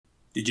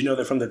Did you know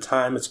that from the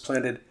time it's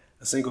planted,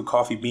 a single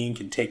coffee bean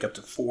can take up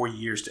to 4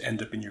 years to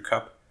end up in your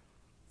cup?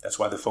 That's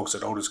why the folks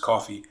at Otis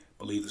Coffee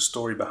believe the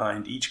story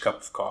behind each cup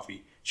of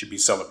coffee should be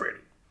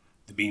celebrated.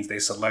 The beans they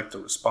select are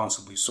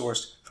responsibly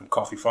sourced from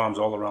coffee farms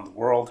all around the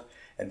world,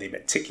 and they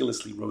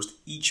meticulously roast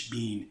each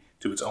bean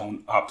to its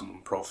own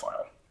optimum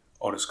profile.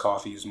 Otis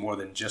Coffee is more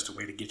than just a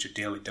way to get your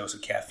daily dose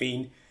of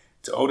caffeine.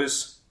 To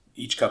Otis,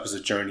 each cup is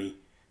a journey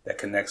that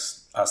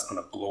connects us on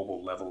a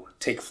global level.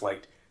 Take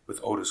flight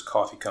with Otis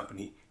Coffee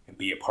Company and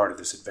be a part of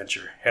this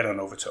adventure. Head on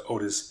over to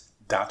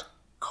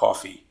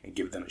otis.coffee and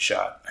give them a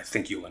shot. I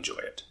think you'll enjoy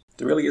it.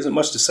 There really isn't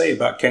much to say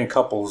about Ken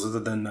Cupples other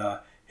than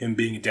him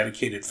being a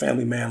dedicated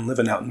family man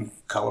living out in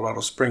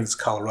Colorado Springs,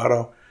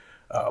 Colorado.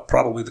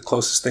 Probably the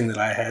closest thing that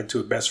I had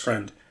to a best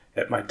friend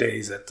at my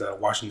days at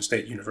Washington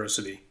State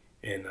University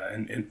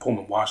in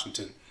Pullman,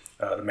 Washington.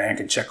 The man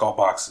can check all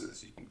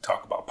boxes. You can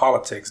talk about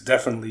politics,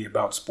 definitely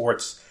about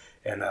sports,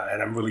 and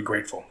I'm really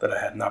grateful that I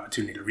had an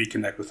opportunity to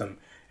reconnect with him,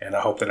 and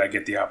I hope that I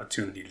get the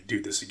opportunity to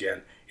do this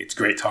again. It's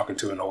great talking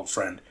to an old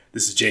friend.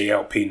 This is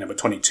JLP number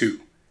 22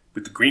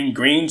 with the Green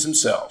Greens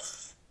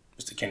himself,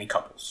 Mr. Kenny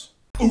Cupples.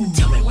 Ooh.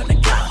 Tell me when to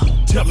go.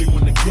 Tell me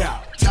when to go.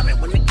 Tell me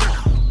when to go.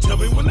 Tell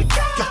me when to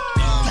go.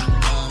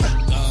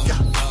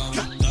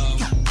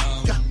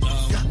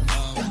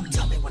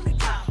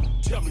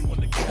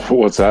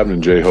 What's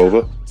happening,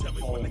 Jehovah?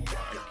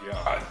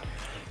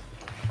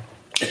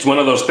 It's one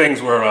of those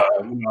things where,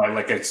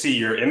 I see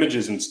your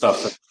images and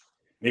stuff.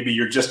 Maybe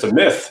you're just a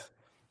myth.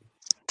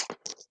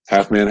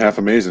 Half man, half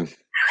amazing.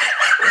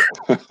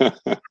 You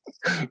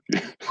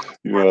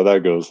know how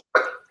that goes.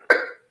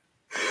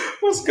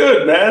 What's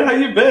good, man? How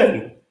you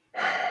been?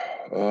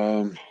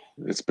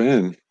 It's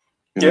been,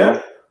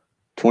 know,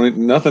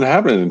 nothing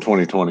happening in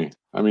 2020.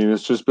 I mean,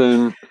 it's just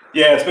been.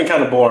 Yeah, it's been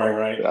kind of boring,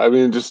 right? I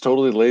mean, just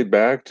totally laid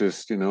back.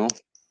 Just, I'm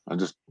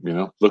just,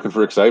 looking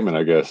for excitement,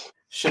 I guess.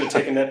 Should have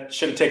taken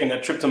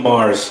that trip to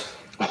Mars.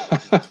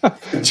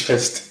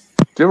 Just.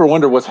 Do you ever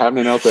wonder what's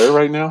happening out there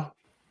right now?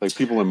 Like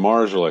people in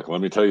Mars are like,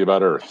 let me tell you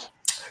about Earth.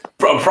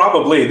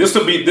 Probably. This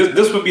would be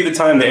the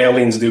time the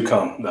aliens do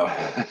come, though.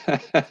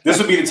 This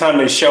would be the time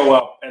they show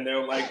up and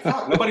they're like,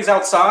 fuck, nobody's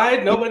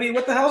outside.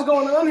 What the hell's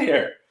going on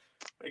here?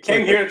 I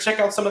came here to check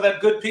out some of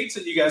that good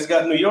pizza you guys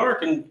got in New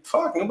York, and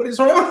fuck, nobody's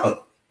around.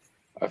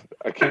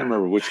 I can't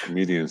remember which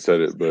comedian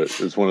said it, but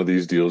it's one of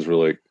these deals where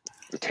like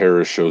the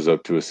terrorist shows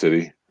up to a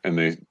city and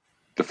the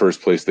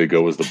first place they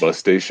go is the bus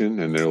station,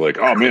 and they're like,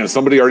 oh man,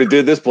 somebody already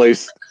did this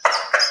place.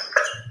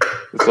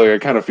 It's like I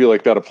kind of feel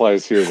like that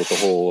applies here with the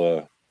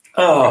whole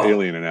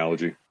alien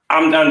analogy.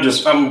 I'm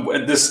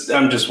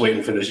just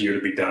waiting for this year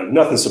to be done.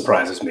 Nothing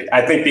surprises me.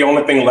 I think the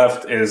only thing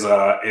left is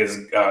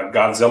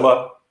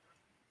Godzilla.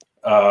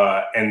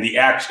 And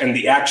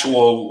the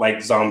actual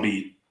like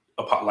zombie,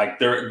 like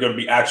there are going to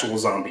be actual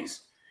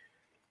zombies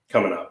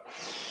coming up.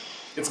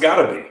 It's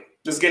got to be.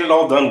 Just get it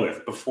all done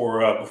with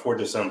before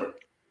December.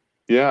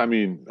 Yeah, I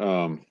mean,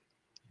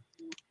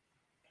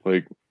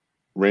 like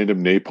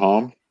random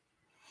napalm.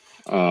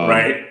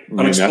 Right,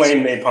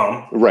 unexplained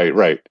napalm.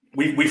 Right.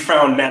 We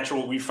found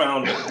natural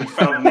napalm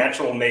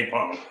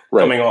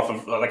coming off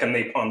of like a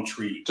napalm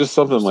tree. Just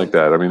something like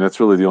that. I mean, that's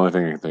really the only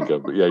thing I can think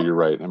of. But yeah, you're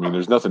right. I mean,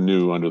 there's nothing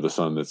new under the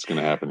sun that's going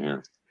to happen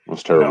here.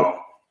 It's terrible.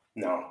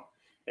 No.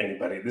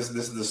 Anybody. This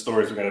is the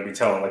stories we're going to be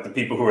telling. Like the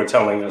people who are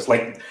telling us.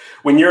 Like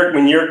when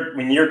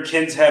your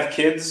kids have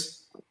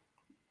kids,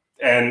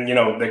 and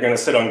they're going to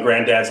sit on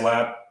granddad's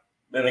lap,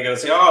 and they're going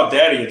to say, "Oh,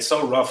 Daddy, it's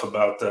so rough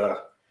about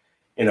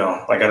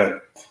I got to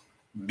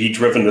be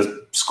driven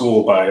to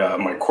school by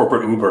my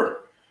corporate Uber."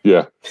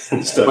 Yeah.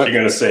 And stuff. You're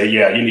going to say,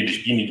 yeah, you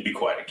need to be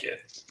quiet, kid.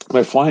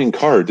 My flying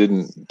car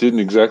didn't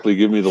exactly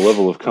give me the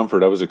level of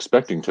comfort I was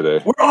expecting today.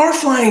 Where are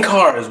flying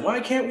cars? Why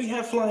can't we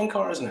have flying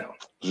cars now? I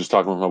was just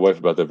talking with my wife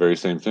about that very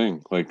same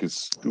thing. Like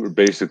we're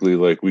basically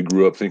like we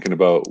grew up thinking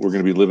about we're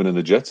going to be living in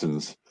the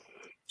Jetsons.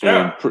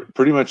 Yeah. And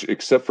pretty much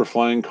except for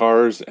flying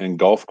cars and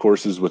golf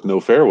courses with no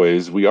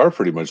fairways, we are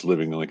pretty much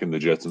living like in the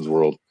Jetsons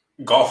world.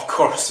 Golf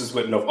courses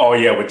with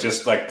with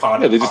just like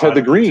pod. Yeah, they just had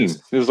the green.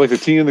 It was like the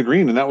tee and the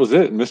green, and that was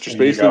it. And Mr.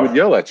 Spacely would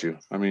yell at you.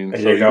 I mean,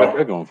 so you got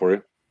that going for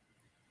you.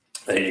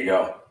 There you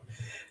go.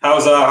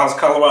 How's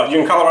Colorado?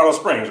 You're in Colorado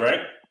Springs, right?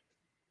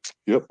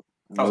 Yep.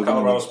 How's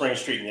Colorado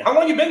Springs treating you? How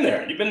long you been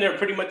there? You've been there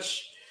pretty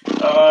much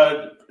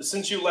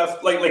since you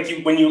left.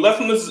 When you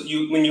left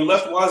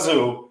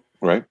Wazoo,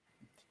 right?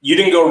 You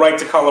didn't go right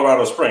to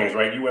Colorado Springs,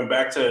 right? You went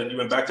back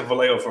to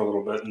Vallejo for a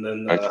little bit, and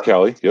then back to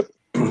Cali. Yep.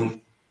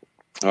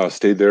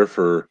 Stayed there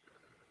for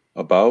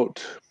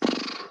about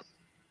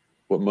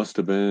what must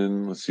have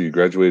been. Let's see,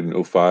 graduated in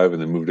 2005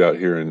 and then moved out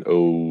here in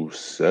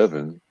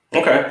 2007.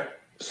 Okay.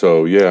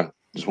 So yeah,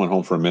 just went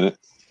home for a minute.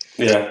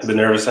 Yeah, been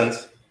there ever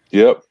since.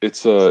 Yep,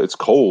 it's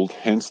cold,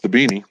 hence the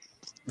beanie.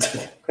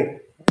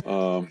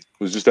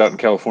 Was just out in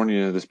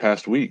California this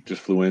past week.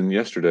 Just flew in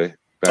yesterday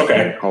back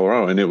in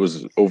Colorado, and it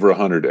was over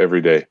 100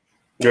 every day.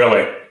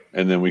 Really?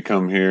 And then we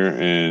come here,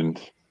 and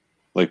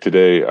like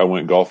today, I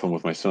went golfing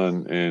with my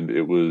son, and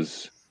it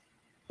was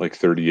like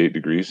 38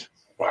 degrees.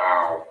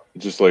 Wow.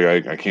 just like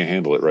I can't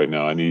handle it right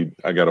now.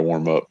 I got to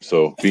warm up.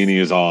 So beanie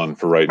is on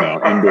for right now.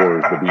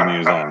 Indoors, the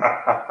beanie is on.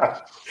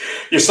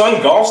 Your son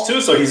golfs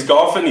too, so he's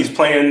golfing. He's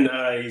playing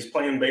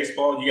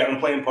baseball. You got him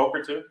playing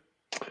poker too.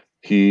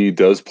 He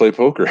does play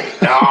poker.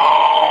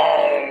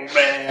 Oh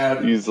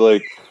man, He's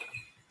like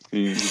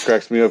he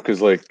cracks me up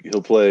because like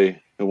he'll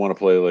want to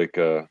play like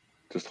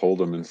just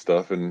Hold'em and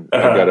stuff, and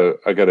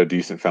I got a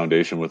decent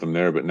foundation with him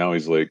there. But now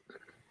he's like,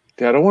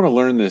 Dad, I want to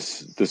learn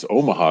this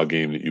Omaha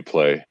game that you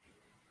play.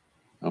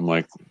 I'm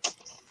like,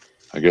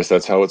 I guess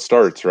that's how it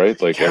starts,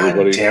 right? Like God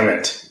damn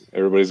it.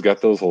 Everybody's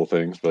got those whole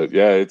things, but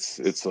yeah, it's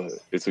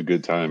a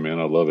good time, man.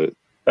 I love it.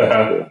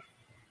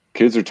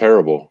 Kids are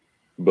terrible,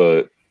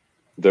 but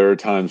there are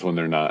times when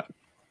they're not,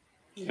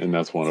 and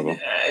that's one of them.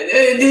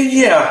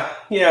 Yeah.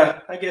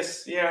 I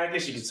guess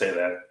you could say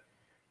that.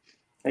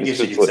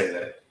 Say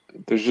that.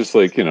 There's just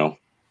like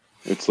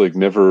it's like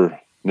never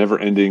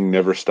ending,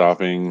 never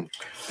stopping,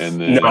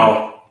 and then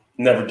no,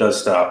 never does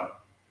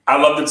stop.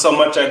 I loved it so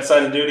much I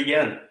decided to do it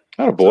again.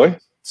 Oh boy!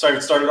 So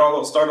start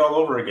all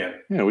over again.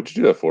 Yeah, what'd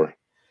you do that for?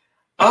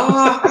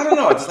 I don't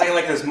know. It's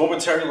like this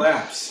momentary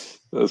lapse.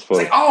 That's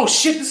funny. It's like, oh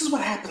shit, this is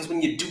what happens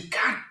when you do.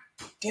 God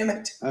damn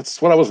it.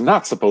 That's what I was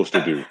not supposed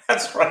to do.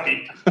 That's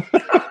right.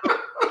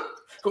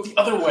 Go the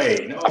other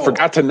way. No. I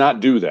forgot to not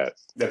do that.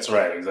 That's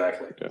right.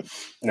 Exactly. Yeah.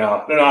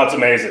 No, it's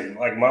amazing.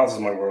 Like Miles is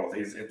my world.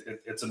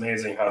 It's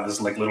amazing how this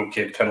like little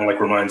kid kind of like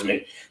reminds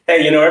me,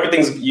 hey,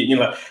 everything's,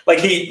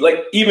 like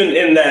even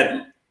in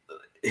that,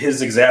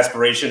 his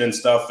exasperation and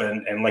stuff.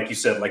 And like you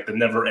said, like the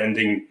never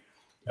ending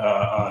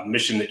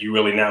mission that you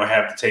really now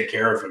have to take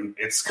care of him.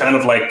 It's kind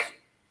of like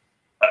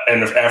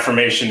an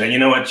affirmation that,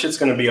 what, shit's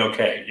going to be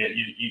okay.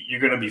 You're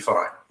going to be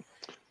fine.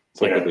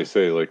 It's like what they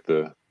say, like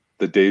the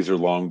days are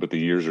long, but the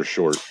years are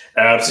short.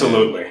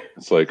 Absolutely. And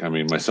it's like, I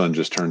mean, my son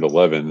just turned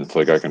 11. It's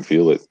like, I can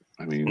feel it.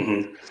 I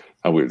mean,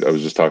 I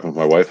was just talking with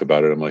my wife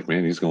about it. I'm like,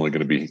 man, he's only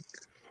going to be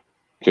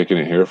kicking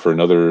it here for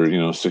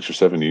another, 6 or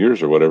 7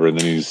 years or whatever. And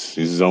then he's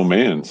his own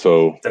man.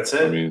 So that's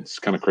it. I mean, it's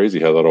kind of crazy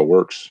how that all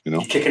works,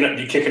 You kicking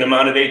him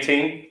out at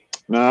 18?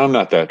 No, I'm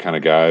not that kind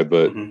of guy,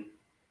 but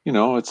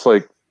it's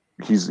like,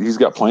 he's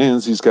got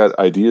plans. He's got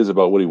ideas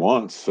about what he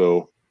wants.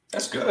 So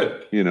that's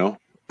good.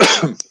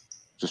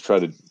 Just try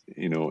to,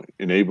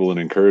 enable and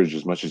encourage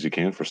as much as you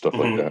can for stuff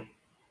like that.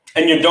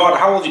 And your daughter,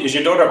 how old is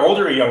your daughter?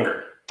 Older or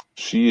younger?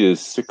 She is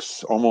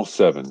 6, almost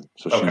 7.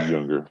 So she's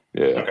younger.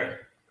 Yeah. Okay.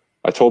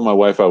 I told my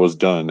wife I was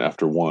done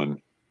after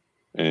 1,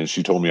 and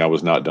she told me I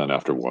was not done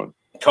after 1.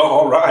 Oh,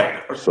 all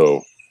right.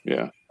 So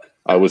yeah,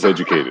 I was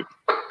educated.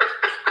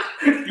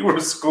 You were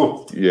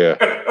schooled. Yeah.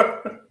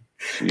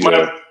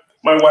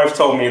 My wife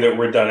told me that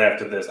we're done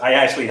after this. I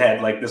actually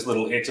had like this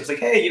little itch. It's like,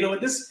 hey,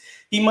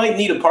 he might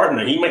need a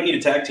partner. He might need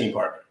a tag team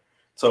partner.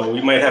 So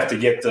we might have to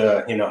get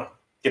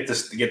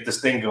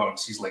this thing going.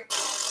 She's like,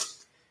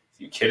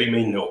 you kidding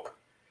me? Nope.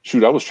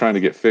 Shoot, I was trying to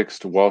get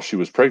fixed while she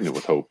was pregnant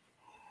with Hope.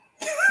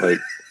 Like,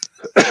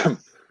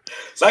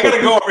 so I got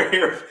to go over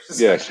here.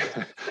 Yeah.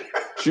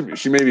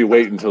 She made me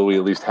wait until we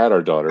at least had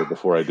our daughter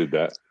before I did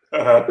that.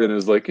 And it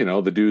was like,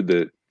 the dude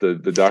that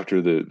the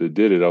doctor that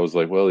did it, I was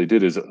like, well, he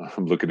did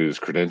I'm looking at his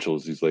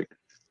credentials. He's like,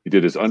 he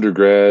did his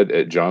undergrad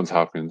at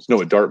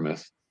at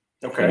Dartmouth.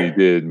 Okay. And he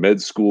did med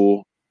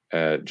school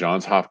at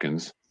Johns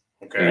Hopkins.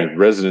 Okay. And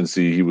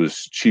residency, he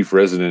was chief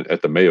resident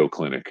at the Mayo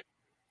Clinic.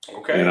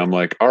 Okay. And I'm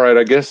like, all right,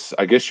 I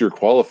guess you're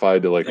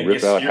qualified to like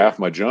rip out half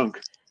my junk.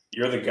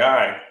 You're the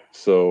guy.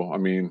 So, I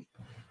mean,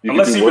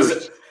 unless he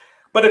was,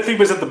 but if he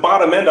was at the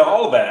bottom end of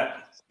all of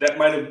that, that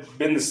might have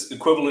been the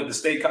equivalent to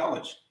state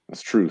college.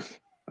 That's truth.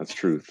 I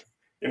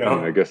mean,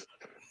 I guess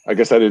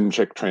I didn't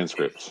check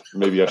transcripts.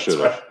 Maybe I should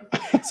have.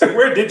 Right. So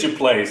where did you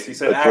place? He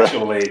said,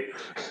 actually,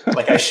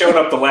 like I showed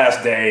up the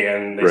last day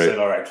and they said,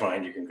 all right,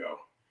 fine, you can go.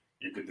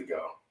 You're good to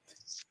go.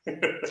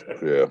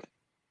 Yeah.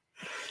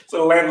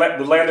 So what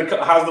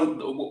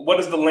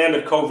is the land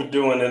of COVID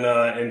doing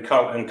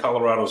in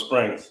Colorado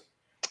Springs?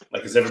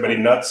 Like, is everybody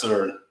nuts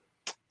or?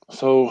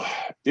 So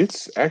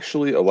it's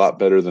actually a lot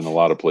better than a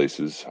lot of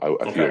places.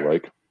 I feel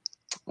like.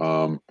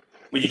 Well,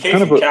 you came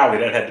from Cali.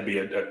 That had to be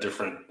a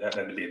different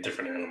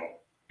animal.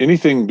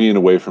 Anything being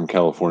away from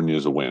California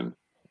is a win.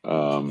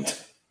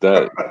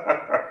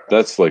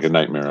 That's like a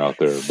nightmare out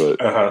there, but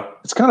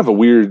it's kind of a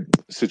weird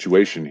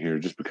situation here,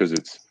 just because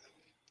it's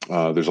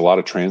there's a lot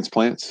of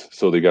transplants,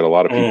 so they got a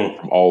lot of people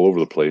from all over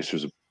the place.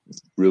 There's a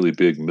really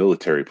big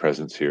military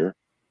presence here.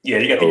 Yeah,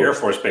 you got the Air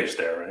Force Base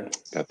there, right?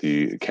 Got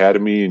the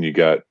academy, and you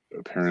got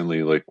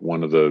apparently like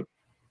one of the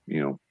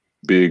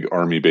big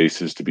Army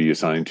bases to be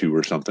assigned to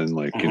or something.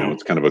 Like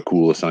it's kind of a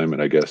cool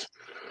assignment, I guess.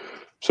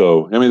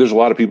 So I mean, there's a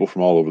lot of people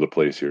from all over the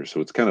place here, so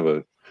it's kind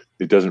of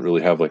it doesn't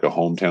really have like a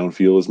hometown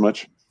feel as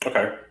much.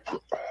 Okay.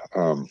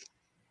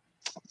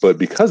 But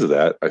because of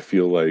that, I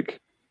feel like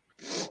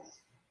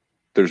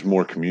there's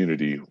more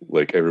community.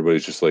 Like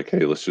everybody's just like,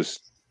 hey, let's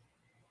just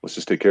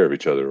take care of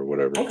each other or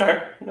whatever.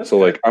 Okay. So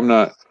good.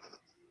 Like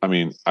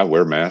I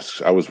wear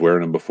masks. I was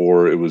wearing them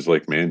before it was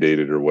like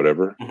mandated or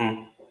whatever.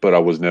 But I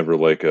was never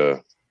like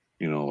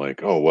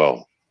like, oh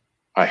well,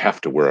 I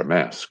have to wear a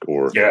mask,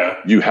 or Yeah.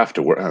 you have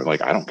to wear.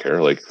 Like, I don't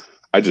care. Like,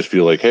 I just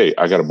feel like, hey,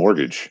 I got a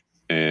mortgage,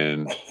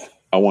 and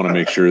I want to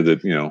make sure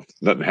that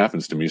nothing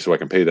happens to me, so I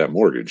can pay that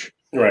mortgage.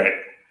 Right.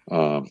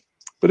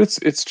 But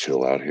it's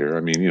chill out here.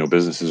 I mean,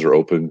 businesses are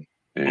open,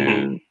 Mm-hmm.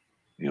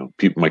 and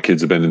people. My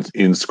kids have been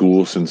in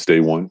school since day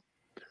one,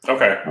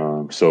 Okay.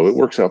 so it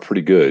works out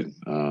pretty good.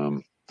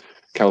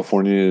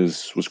 California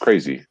was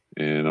crazy,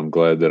 and I'm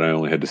glad that I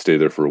only had to stay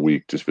there for a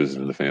week, just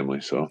visiting the family.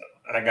 So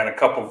I got a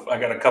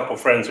couple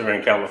friends who are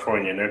in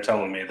California, and they're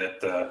telling me that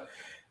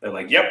they're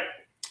like, "Yep,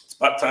 it's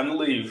about time to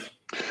leave."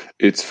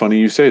 it's funny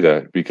you say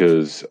that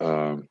because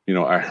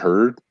I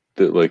heard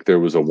that like there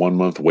was a 1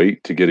 month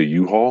wait to get a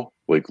U-Haul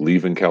like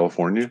leaving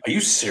California. Are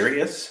you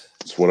serious?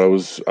 That's what I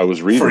was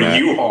reading For a that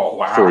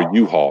U-Haul? for a Wow.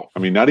 U-Haul. I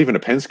mean, not even a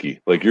Penske.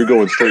 Like you're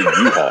going straight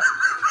U-Haul.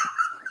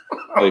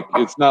 Like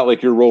it's not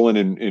like you're rolling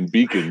in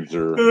beacons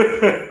or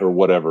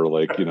whatever.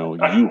 Like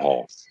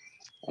U-Haul.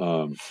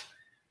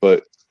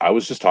 But I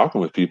was just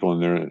talking with people,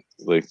 and they're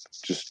like,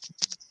 just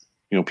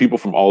people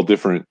from all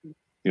different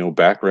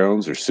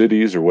backgrounds or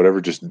cities or whatever.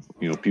 Just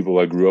people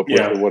I grew up with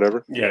Yeah. or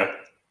whatever. Yeah.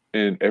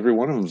 And every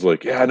one of them's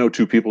like, yeah, I know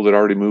two people that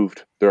already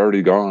moved. They're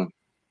already gone,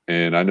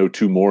 and I know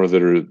two more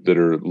that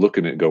are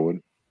looking at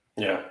going.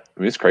 Yeah. I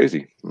mean, it's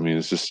crazy. I mean,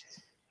 it's just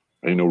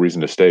ain't no reason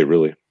to stay,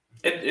 really.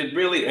 It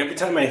really, every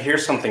time I hear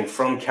something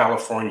from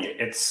California,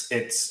 it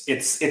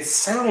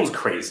sounds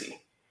crazy.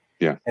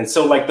 Yeah. And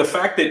so like the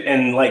fact that,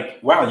 and like,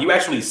 wow, you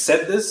actually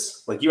said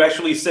this, you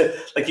actually said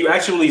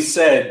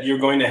you're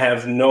going to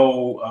have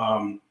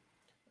no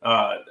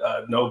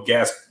no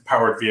gas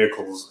powered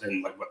vehicles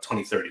in like what,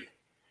 2030.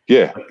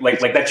 Yeah.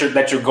 Like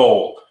that's your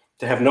goal,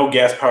 to have no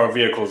gas powered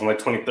vehicles in like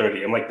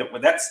 2030. I'm like,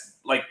 that's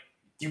like,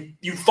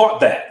 you thought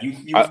that you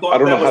I thought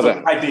don't know that was how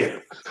an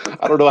idea.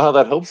 I don't know how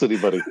that helps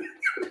anybody.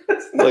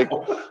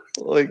 No.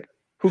 Like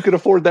who can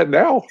afford that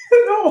now?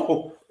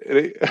 No.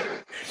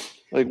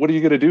 Like, what are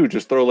you gonna do?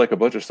 Just throw like a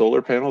bunch of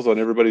solar panels on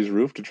everybody's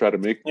roof to try to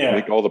make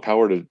all the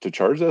power to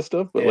charge that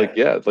stuff? But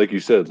like you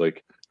said,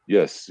 like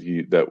yes,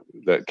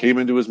 that came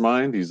into his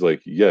mind. He's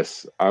like,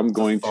 yes, I'm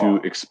going to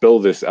expel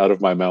this out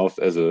of my mouth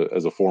as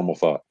a formal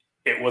thought.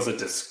 It was a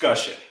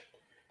discussion.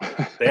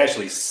 They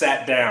actually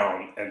sat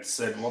down and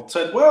said,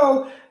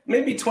 well,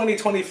 maybe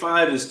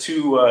 2025 is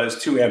too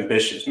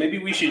ambitious. Maybe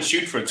we should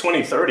shoot for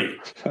 2030.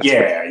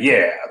 Yeah,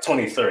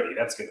 2030.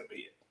 That's gonna be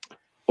it.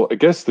 Well, I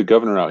guess the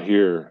governor out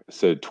here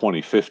said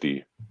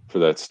 2050 for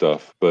that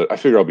stuff, but I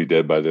figure I'll be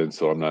dead by then,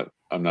 so I'm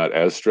not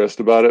as stressed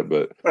about it.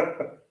 But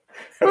I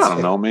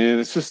don't know, man.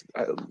 It's just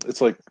it's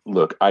like,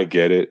 look, I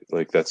get it.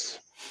 Like that's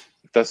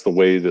the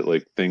way that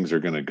like things are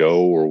gonna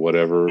go or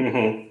whatever.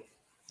 Mm-hmm.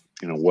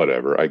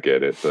 Whatever. I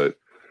get it, but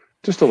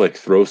just to like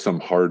throw some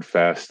hard,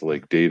 fast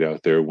like date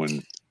out there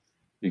when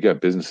you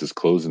got businesses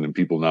closing and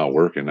people not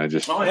working, I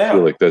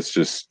feel like that's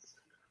just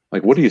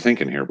like, what are you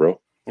thinking here, bro?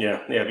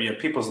 Yeah.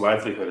 People's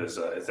livelihood is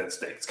at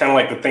stake. It's kind of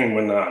like the thing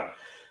when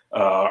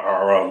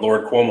our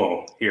Lord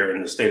Cuomo here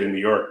in the state of New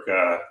York,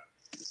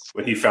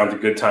 when he found a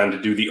good time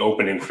to do the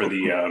opening for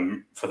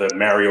the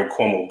Mario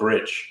Cuomo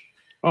Bridge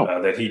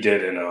that he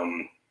did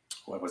in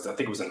what was that? I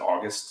think it was in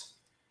August.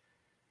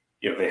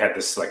 They had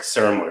this like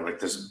ceremony, like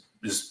this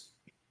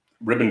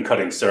ribbon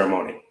cutting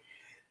ceremony,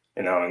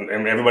 and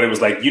everybody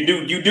was like, you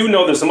do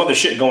know there's some other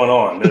shit going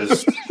on.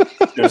 There's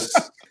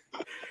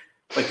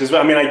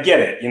I mean, I get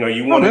it.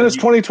 You want it's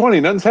 2020,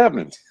 nothing's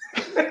happening.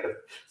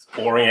 It's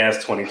boring ass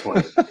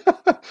 2020.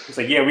 It's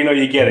like, yeah, we know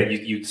you get it.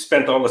 You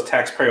spent all this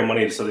taxpayer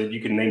money so that you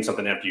can name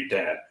something after your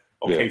dad.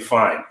 Okay,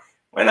 fine.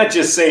 Why not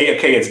just say,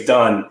 okay, it's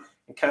done,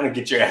 and kind of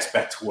get your ass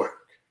back to work?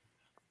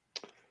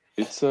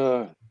 It's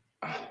I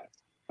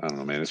don't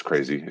know, man. It's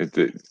crazy.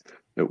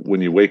 When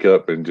you wake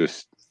up and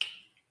just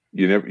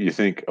you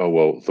think, oh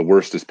well, the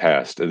worst is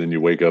past, and then you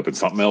wake up and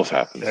something else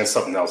happens. And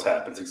something else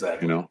happens,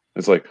 exactly.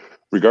 It's like,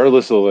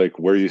 regardless of like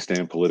where you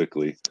stand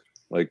politically,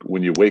 like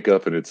when you wake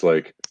up and it's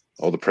like,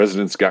 oh, the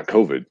president's got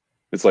COVID.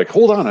 It's like,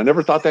 hold on, I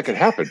never thought that could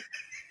happen.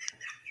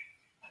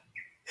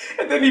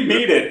 And then he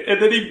beat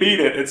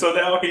it, and so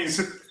now he's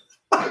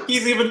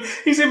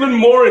even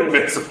more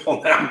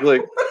invincible now.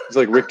 He's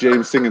like Rick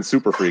James singing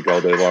Super Freak all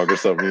day long or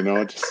something,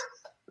 Just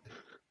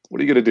what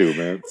are you gonna do,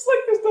 man? It's like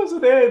this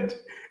doesn't end.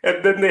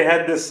 And then they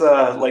had this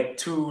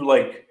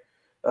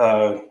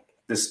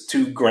this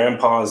two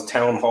grandpas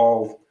town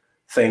hall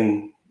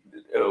thing,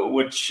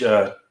 which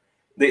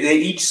they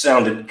each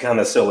sounded kind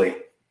of silly.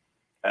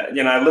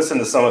 I listened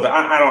to some of it.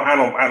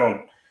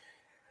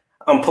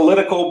 I'm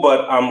political,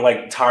 but I'm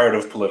like tired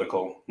of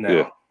political now.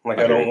 Yeah,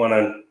 I don't want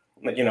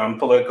to. I'm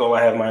political.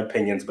 I have my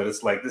opinions, but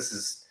it's like this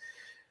is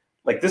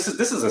a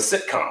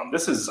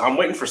sitcom. I'm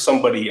waiting for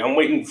somebody. I'm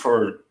waiting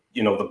for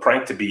the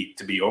prank to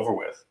be over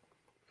with.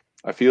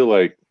 I feel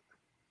like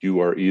you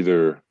are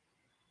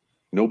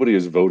nobody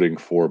is voting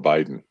for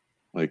Biden.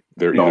 Like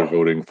they're either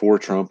voting for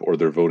Trump or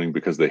they're voting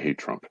because they hate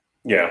Trump.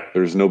 Yeah.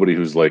 There's nobody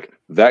who's like,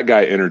 that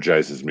guy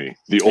energizes me.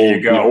 There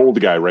you The go.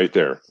 old guy right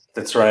there.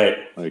 That's right.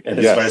 Like, And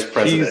his yes, vice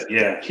president.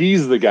 Yeah.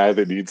 he's the guy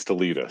that needs to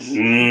lead us.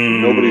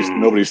 Mm,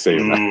 Nobody's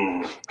saying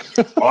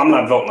that. Oh, I'm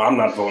not voting. I'm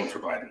not voting for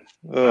Biden.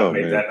 Oh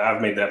man.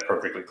 I've made that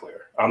perfectly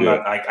clear.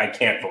 Yeah. I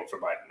can't vote for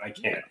Biden.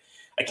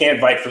 I can't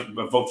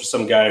vote for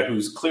some guy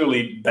who's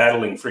clearly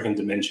battling freaking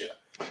dementia,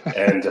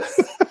 and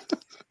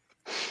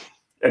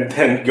and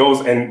then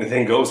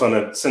goes on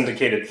a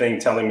syndicated thing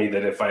telling me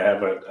that if I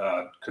have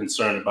a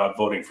concern about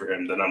voting for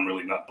him, then I'm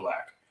really not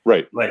black.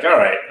 Right. Like, all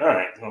right.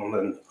 Well,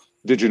 then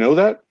Did you know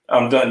that?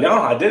 I'm done.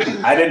 No, I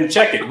didn't. I didn't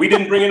check it. We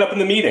didn't bring it up in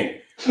the meeting.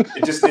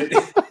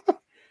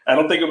 I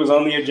don't think it was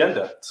on the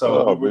agenda.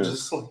 So we're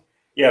just,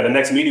 the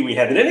next meeting we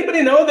had. Did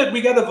anybody know that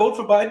we got to vote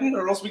for Biden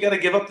or else we got to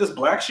give up this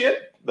black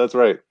shit? That's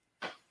right.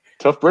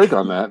 Tough break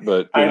on that,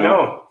 but I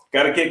know.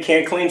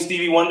 Can't claim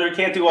Stevie Wonder.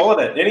 Can't do all of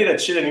that. Any of that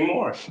shit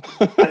anymore.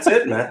 That's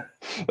it, man.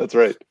 That's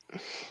right.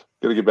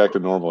 Got to get back to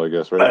normal, I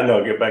guess, right? I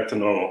know. Get back to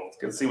normal.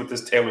 Let's see what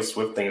this Taylor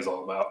Swift thing is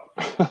all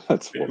about.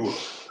 That's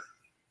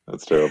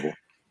terrible.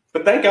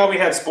 But thank God we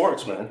had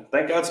sports, man.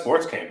 Thank God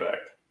sports came back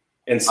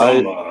in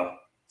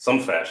some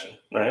fashion,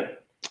 right?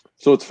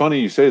 So it's funny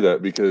you say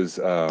that because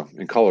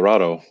in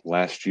Colorado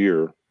last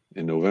year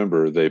in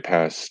November, they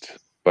passed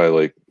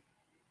by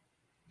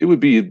it would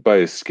be by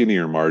a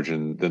skinnier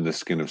margin than the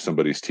skin of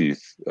somebody's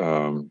teeth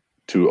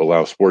to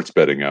allow sports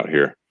betting out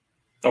here.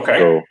 Okay.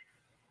 So,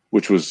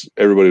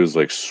 everybody was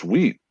like,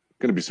 sweet,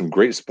 going to be some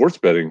great sports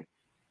betting.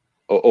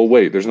 Oh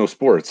wait, there's no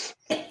sports.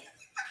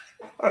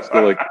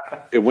 So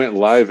it went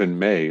live in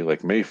May,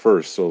 May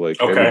 1st. So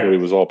everybody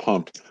was all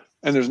pumped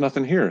and there's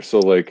nothing here.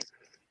 So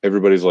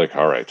everybody's like,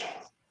 all right,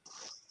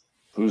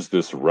 who's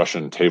this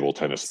Russian table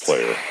tennis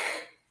player?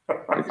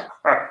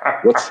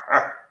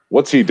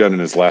 What's he done in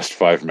his last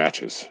 5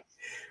 matches?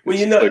 Well,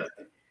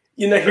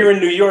 here in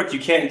New York, you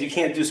can't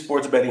do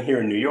sports betting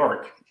here in New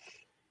York.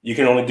 You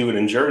can only do it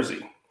in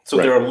Jersey. So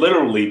right. there are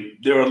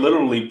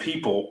literally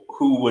people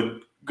who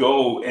would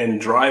go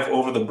and drive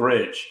over the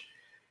bridge,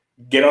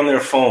 get on their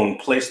phone,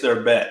 place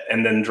their bet,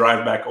 and then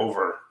drive back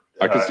over.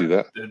 I can see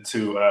that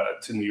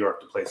to New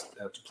York to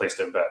place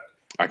their bet.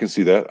 I can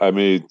see that. I've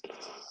made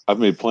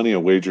plenty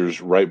of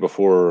wagers right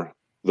before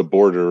the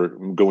border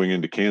going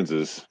into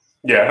Kansas.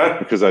 Yeah,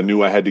 because I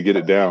knew I had to get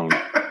it down.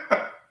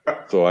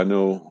 So I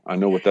know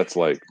what that's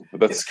like.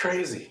 It's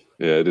crazy.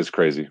 Yeah, it is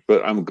crazy.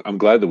 But I'm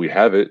glad that we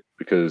have it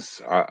because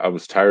I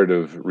was tired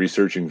of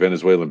researching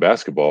Venezuelan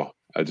basketball.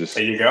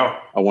 There you go.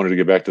 I wanted to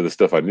get back to the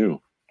stuff I knew.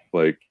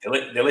 They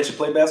let you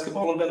play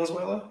basketball in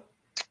Venezuela?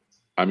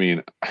 I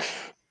mean,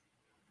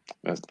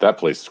 that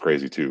place is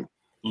crazy too.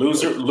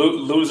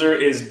 Loser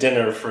is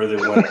dinner for the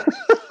winner.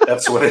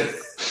 That's what it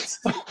is.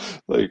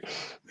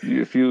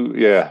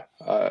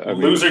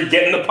 Loser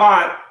get in the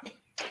pot.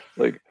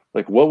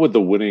 What would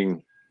the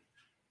winning,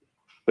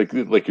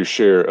 like your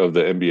share of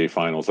the NBA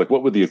finals,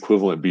 what would the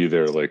equivalent be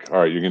there? All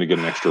right, you're going to get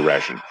an extra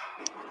ration.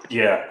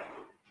 Yeah.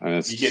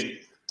 And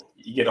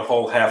you get a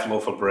whole half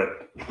loaf of bread.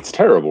 It's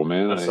terrible,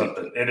 man.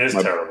 It is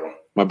terrible.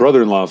 My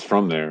brother-in-law's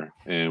from there,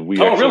 and we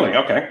really?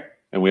 Okay.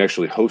 And we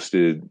actually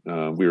hosted.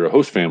 We were a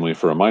host family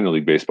for a minor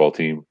league baseball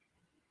team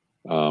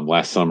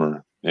last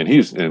summer,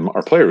 and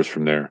our player was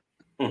from there.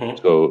 Mm-hmm.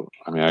 So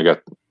I mean,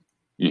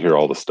 you hear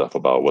all the stuff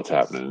about what's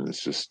happening.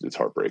 It's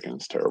heartbreaking.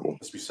 It's terrible.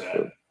 Must be sad.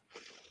 But,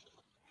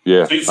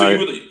 yeah. So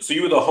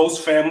you were the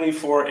host family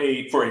for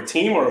a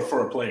team or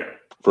for a player?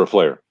 For a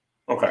player.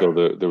 Okay.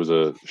 So there was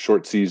a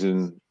short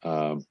season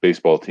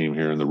baseball team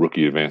here in the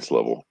rookie advanced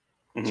level.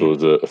 Mm-hmm. So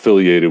it was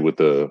affiliated with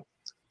the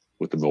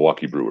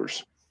Milwaukee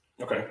Brewers.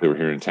 Okay. They were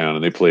here in town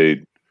and they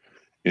played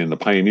in the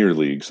Pioneer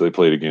League. So they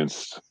played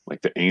against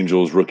the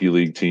Angels rookie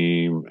league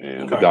team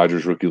and the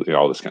Dodgers rookie league,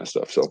 all this kind of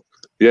stuff. So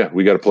yeah,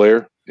 we got a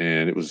player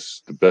and it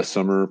was the best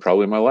summer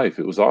probably in my life.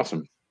 It was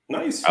awesome.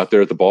 Nice. Out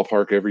there at the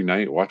ballpark every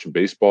night watching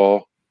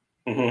baseball.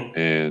 Mm-hmm.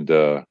 And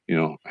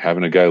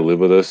having a guy live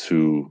with us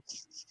who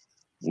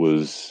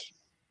was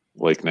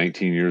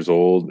 19 years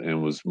old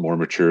and was more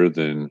mature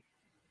than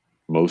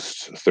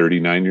most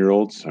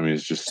 39-year-olds. I mean,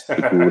 it's just the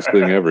coolest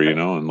thing ever,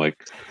 and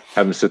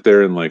having to sit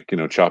there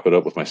and chop it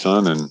up with my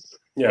son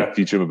and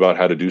teach him about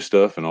how to do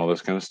stuff and all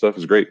this kind of stuff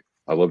is great.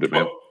 I loved it,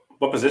 man.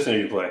 What position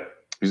did you play?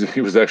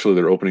 He was actually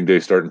their opening day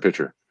starting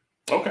pitcher.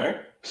 Okay.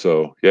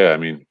 So yeah, I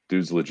mean,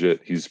 dude's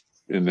legit. He's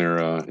in their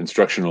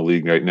instructional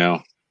league right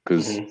now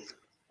because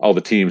all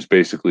the teams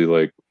basically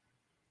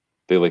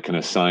they can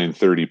assign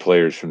 30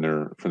 players from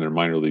their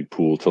minor league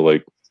pool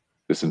to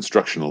this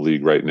instructional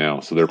league right now.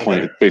 So they're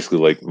playing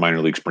basically minor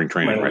league spring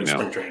training right now.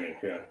 Spring training,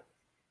 yeah.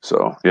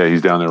 So yeah,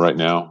 he's down there right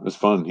now. It's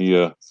fun. He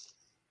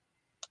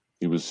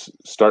was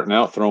starting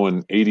out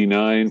throwing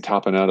 89,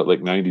 topping out at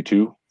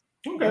 92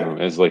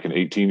 as an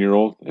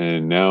 18-year-old.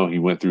 And now he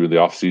went through the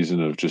off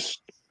season of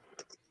just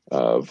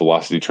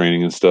velocity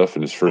training and stuff.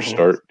 And his first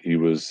start, he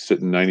was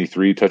sitting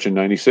 93, touching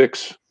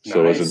 96. Nice.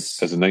 So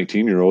as a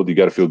 19-year-old, you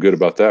got to feel good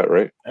about that,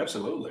 right?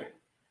 Absolutely.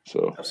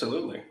 So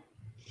absolutely.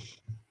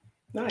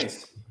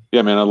 Nice.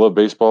 Yeah, man, I love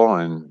baseball,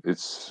 and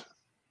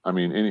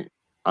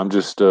I'm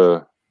just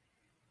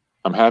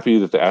I'm happy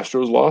that the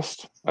Astros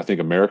lost. I think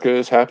America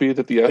is happy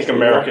that the Astros I think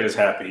America lost. is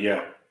happy.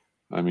 Yeah.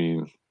 I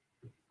mean,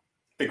 I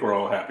think we're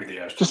all happy the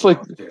Astros just like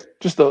lost. Yeah.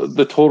 just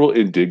the total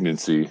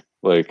indignancy,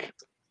 like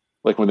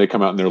when they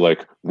come out and they're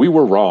like, "We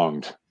were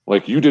wronged.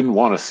 Like you didn't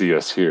want to see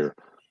us here."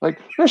 Like,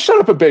 man, shut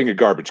up and bang a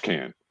garbage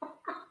can.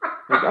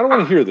 Like, I don't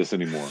want to hear this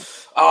anymore.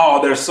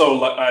 Oh, they're so.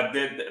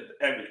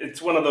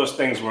 It's one of those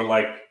things where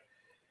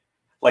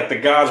like the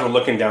gods were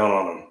looking down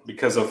on them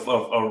because of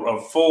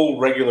a full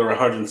regular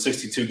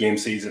 162 game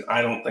season.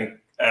 I don't think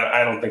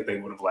they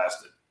would have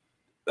lasted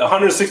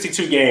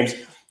 162 games.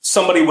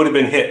 Somebody would have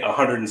been hit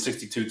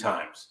 162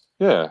 times.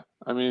 Yeah,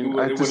 I mean,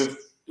 it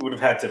would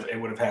have had to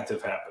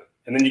have happened.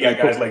 And then you got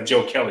guys like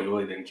Joe Kelly who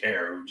really didn't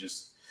care, who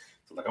just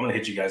like, I'm gonna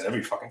hit you guys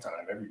every fucking time,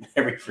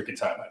 every freaking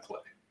time I play.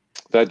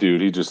 That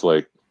dude, he's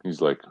like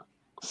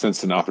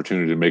sensed an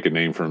opportunity to make a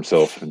name for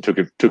himself and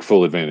took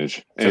full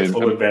advantage. And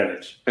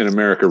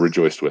America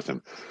rejoiced with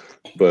him.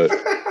 But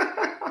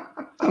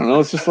I don't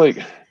know. It's just like,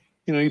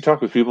 you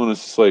talk with people and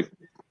it's just like,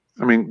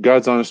 I mean,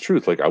 God's honest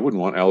truth. Like, I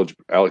wouldn't want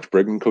Alex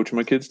Bregman coaching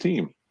my kid's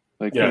team.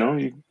 Like,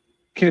 you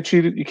can't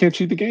cheat it. You can't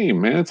cheat the game,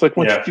 man. It's like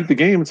once you cheat the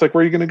game, it's like,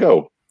 where are you going to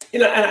go?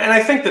 And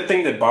I think the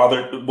thing that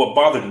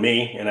bothered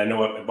me, and I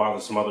know it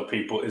bothered some other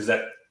people, is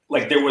that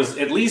like there was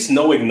at least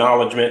no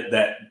acknowledgement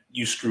that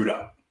you screwed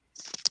up.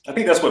 I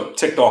think that's what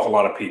ticked off a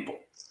lot of people.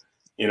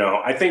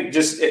 I think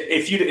just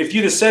if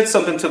you'd have said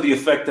something to the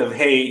effect of,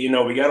 hey,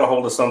 we got a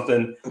hold of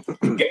something,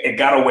 it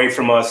got away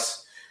from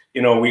us.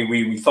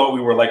 We thought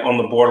we were like on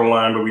the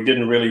borderline, but we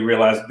didn't really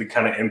realize the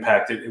kind of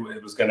impact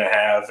it was going to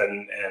have,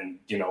 and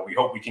we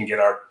hope we can get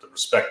the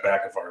respect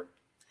back of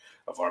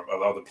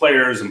other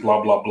players and blah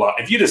blah blah.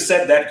 If you'd have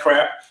said that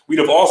crap, we'd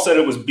have all said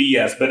it was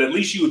BS. But at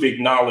least you have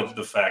acknowledged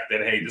the fact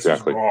that, hey, this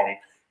is wrong,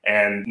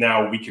 and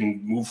now we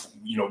can move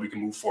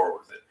forward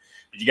with it.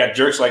 But you got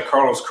jerks like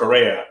Carlos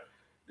Correa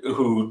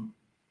who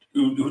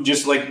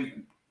just like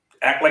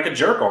act like a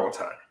jerk all the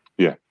time.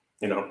 Yeah,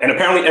 and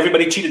apparently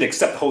everybody cheated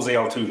except Jose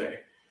Altuve,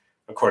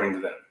 according to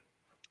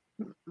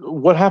them.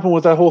 What happened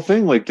with that whole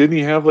thing? Like, didn't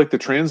he have like the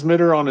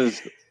transmitter on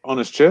his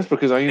chest?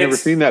 Because I ain't never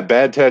seen that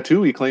bad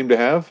tattoo he claimed to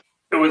have.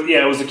 It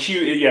was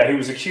accused. Yeah, he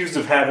was accused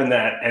of having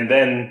that, and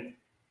then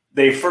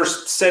they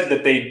first said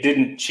that they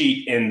didn't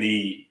cheat in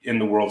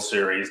the World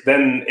Series.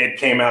 Then it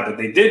came out that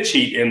they did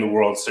cheat in the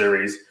World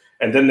Series,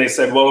 and then they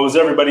said, well, it was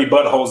everybody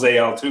but Jose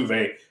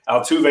Altuve.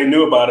 Altuve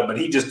knew about it, but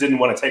he just didn't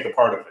want to take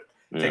part in it.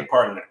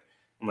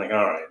 I'm like,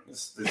 all right,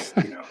 this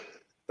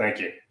thank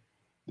you.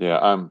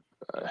 Yeah,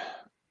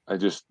 I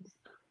just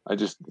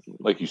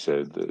like you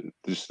said,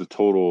 just the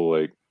total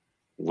like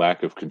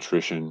lack of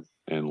contrition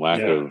and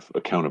lack of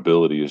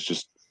accountability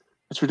is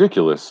it's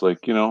ridiculous.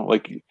 Like,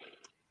 like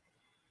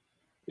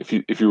if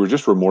you were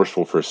just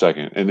remorseful for a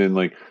second, and then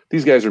like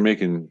these guys are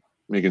making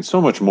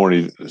so much more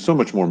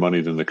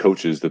money than the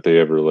coaches that they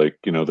ever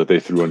that they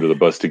threw under the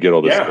bus to get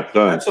all this stuff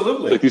done.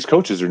 Absolutely. Like, these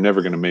coaches are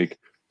never going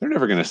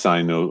to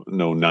sign no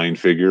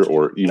 9-figure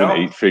or even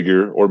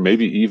 8-figure or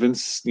maybe even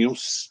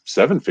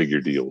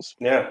 7-figure deals.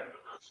 Yeah.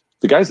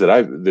 The guys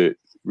that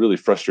really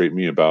frustrate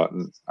me about,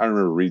 and I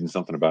remember reading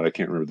something about, I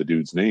can't remember the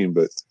dude's name,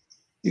 but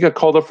he got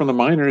called up from the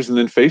minors and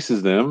then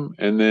faces them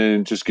and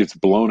then just gets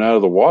blown out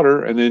of the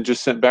water and then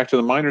just sent back to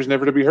the minors,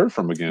 never to be heard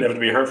from again.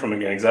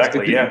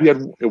 Exactly. He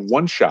had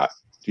one shot.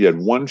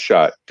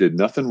 Did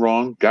nothing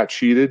wrong, got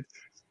cheated,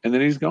 and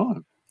then he's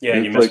gone. Yeah,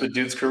 you messed with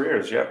dudes'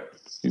 careers. Yeah.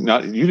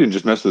 You didn't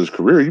just mess with his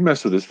career, you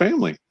messed with his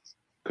family.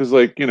 Because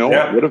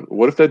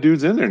what if that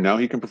dude's in there? Now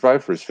he can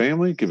provide for his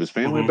family, give his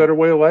family a better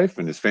way of life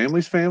and his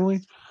family's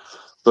family.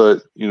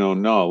 But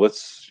no,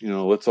 let's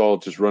all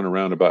just run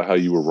around about how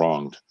you were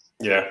wronged.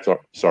 Yeah.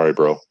 Sorry,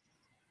 bro.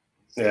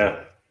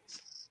 Yeah.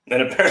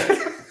 And apparently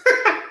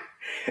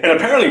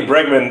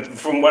Bregman,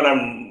 from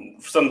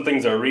some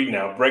things I read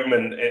now,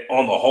 Bregman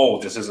on the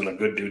whole just isn't a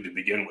good dude to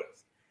begin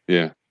with.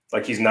 Yeah.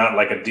 Like he's not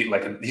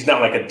he's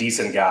not like a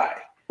decent guy.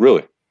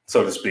 Really?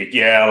 So to speak.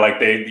 Yeah, like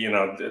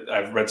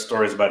I've read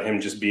stories about him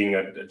just being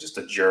just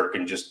a jerk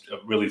and just a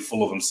really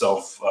full of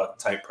himself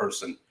type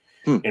person.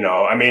 Straight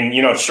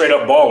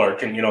up baller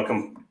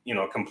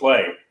can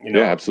play.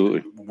 Yeah,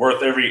 absolutely.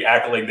 Worth every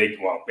accolade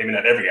maybe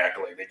not every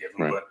accolade they give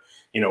him, but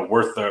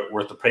worth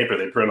the paper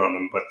they print on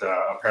him. But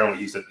apparently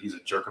he's a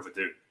jerk of a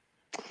dude.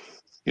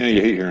 Yeah,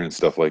 you hate hearing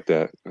stuff like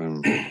that.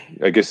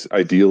 I guess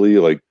ideally,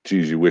 like,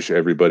 geez, you wish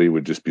everybody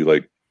would just be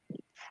like,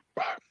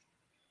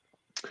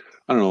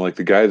 I don't know, like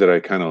the guy that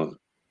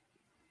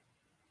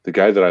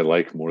I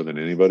like more than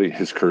anybody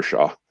is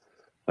Kershaw.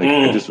 Like,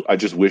 I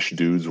just wish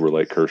dudes were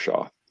like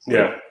Kershaw.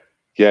 Yeah.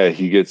 Yeah,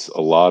 he gets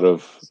a lot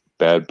of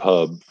bad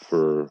pub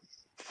for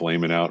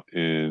flaming out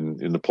in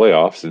the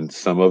playoffs, and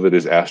some of it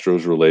is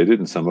Astros related,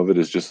 and some of it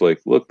is just like,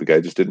 look, the guy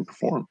just didn't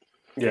perform.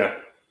 Yeah.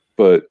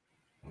 But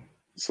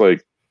it's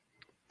like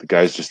the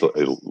guy's just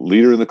a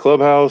leader in the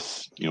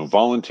clubhouse,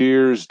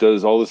 volunteers,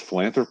 does all this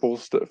philanthropical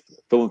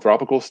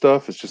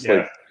stuff. It's just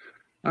like,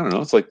 I don't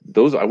know. It's like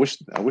those. I wish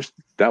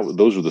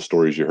those were the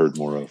stories you heard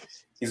more of.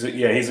 He's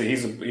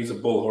a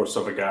bull horse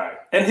of a guy,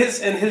 and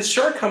his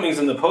shortcomings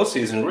in the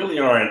postseason really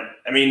aren't.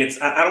 I mean,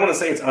 I don't want to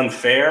say it's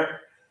unfair,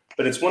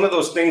 but it's one of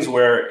those things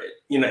where,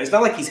 it's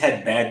not like he's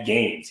had bad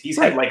games. He's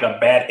had like a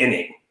bad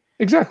inning.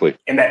 Exactly.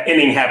 And that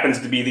inning happens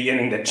to be the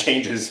inning that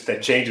changes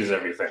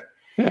everything.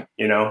 Yeah.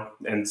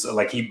 And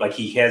so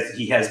he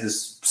has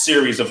this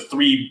series of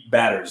 3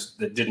 batters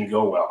that didn't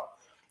go well.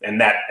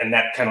 And that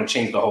kind of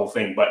changed the whole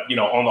thing. But,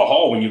 on the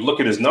whole, when you look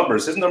at his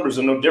numbers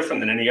are no different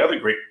than any other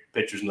great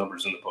pitcher's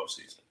numbers in the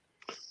postseason.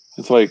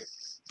 It's like,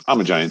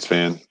 I'm a Giants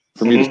fan.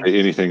 For me to say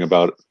anything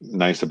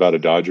nice about a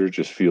Dodger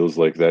just feels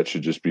like that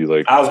should just be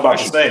like, I was about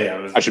to say,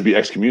 I should be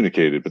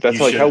excommunicated, but that's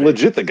like how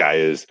legit the guy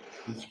is.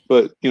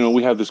 But,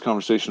 we have this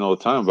conversation all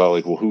the time about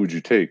like, well, who would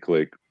you take,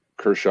 like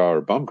Kershaw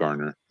or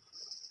Bumgarner?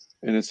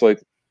 And it's like,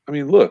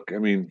 look,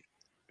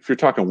 if you're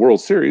talking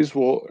World Series,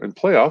 and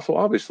playoffs, well,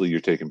 obviously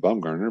you're taking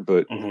Bumgarner,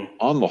 but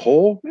on the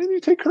whole, man, you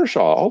take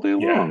Kershaw all day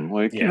long.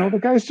 Like, the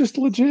guy's just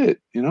legit,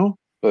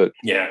 but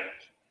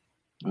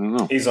I don't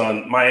know. He's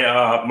on my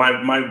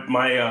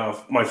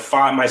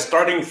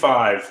starting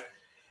 5.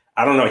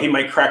 I don't know. He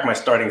might crack my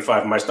starting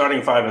 5. My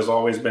starting 5 has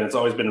always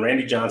been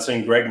Randy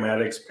Johnson, Greg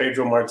Maddux,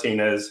 Pedro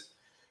Martinez.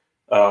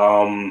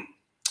 I'm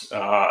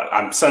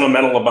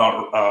sentimental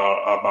about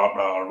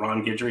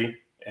Ron Guidry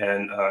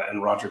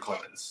and Roger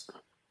Clemens.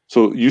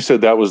 So you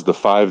said that was the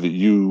 5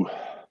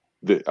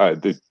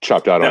 that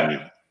chopped out on you.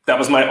 That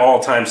was my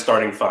all-time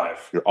starting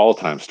 5. Your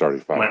all-time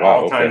starting 5. My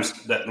all-time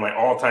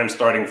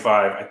starting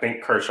 5. I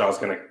think Kershaw's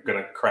gonna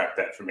crack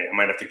that for me. I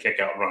might have to kick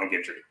out Ron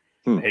Guidry.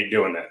 I hate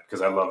doing that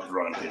because I love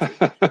Ron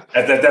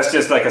Guidry. That's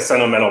just like a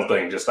sentimental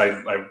thing. Just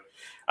I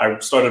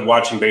started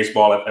watching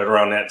baseball at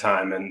around that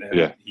time, and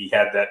he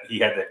had that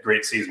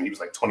great season. He was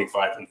like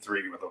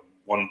 25-3 with a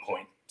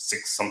 1.6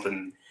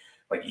 something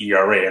like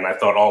ERA, and I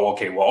thought,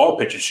 all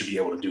pitchers should be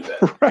able to do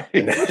that.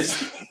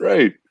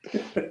 Right.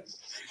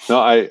 No,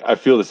 I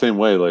feel the same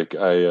way. Like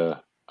I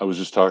was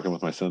just talking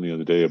with my son the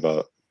other day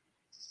about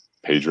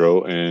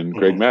Pedro and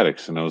Greg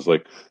Maddux, and I was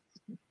like,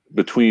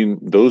 between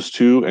those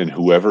two and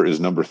whoever is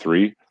number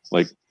 3,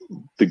 like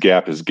the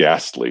gap is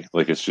ghastly.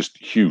 Like it's just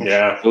huge.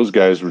 Yeah. Those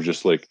guys were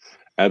just like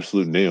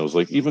absolute nails.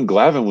 Like even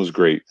Glavine was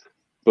great,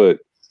 but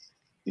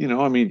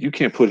you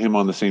can't put him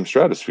on the same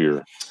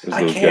stratosphere as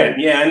those guys.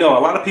 Yeah, I know.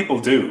 A lot of people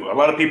do. A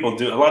lot of people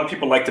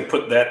like to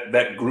put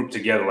that group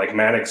together, like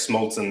Maddux,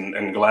 Smoltz, and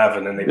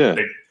Glavine, and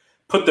they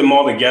put them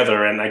all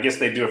together, and I guess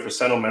they do it for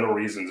sentimental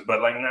reasons.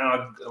 But like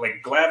now,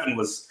 like Glavine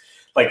was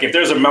like, if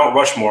there's a Mount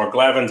Rushmore,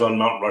 Glavine's on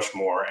Mount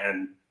Rushmore,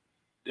 and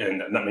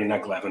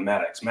not Glavine,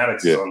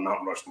 Maddux is on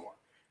Mount Rushmore,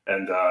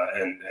 and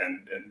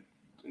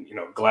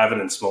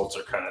Glavine and Smoltz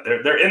are kind of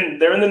they're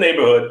in the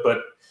neighborhood,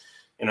 but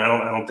I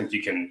don't think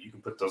you can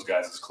put those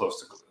guys as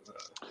close to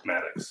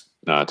Maddux.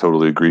 No, I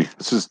totally agree.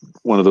 This is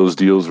one of those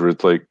deals where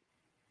it's like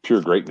pure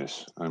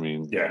greatness.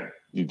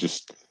 You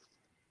just.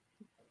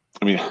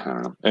 I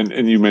don't know.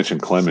 And you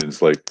mentioned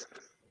Clemens. Like,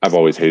 I've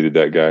always hated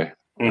that guy.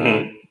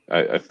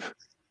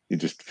 He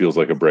just feels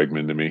like a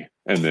Bregman to me.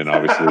 And then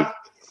obviously,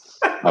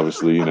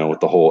 with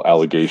the whole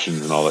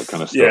allegations and all that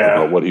kind of stuff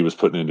about what he was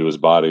putting into his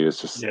body,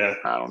 it's just,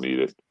 I don't need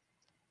it.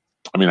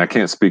 I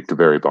can't speak to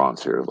Barry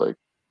Bonds here. Like,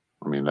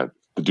 that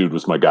the dude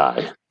was my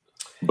guy,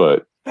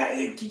 but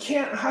you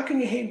can't. How can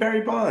you hate Barry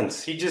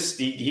Bonds?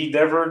 He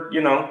never.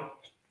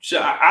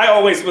 I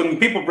always, when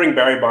people bring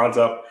Barry Bonds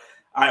up,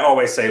 I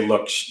always say,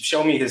 look,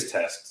 show me his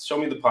test. Show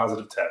me the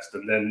positive test,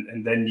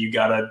 and then you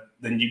gotta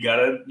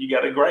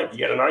gripe. You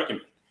got an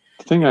argument.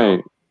 The thing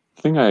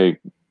I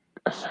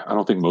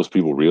don't think most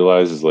people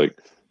realize is like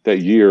that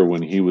year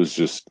when he was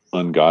just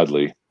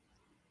ungodly.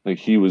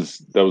 Like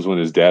that was when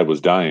his dad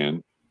was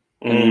dying,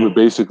 and he would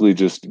basically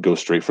just go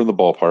straight from the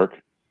ballpark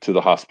to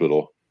the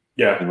hospital.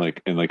 Yeah,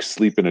 and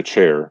sleep in a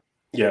chair.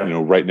 Yeah,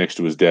 right next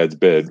to his dad's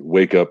bed.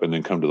 Wake up and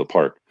then come to the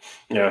park.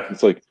 Yeah,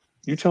 it's like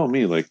you tell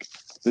me like.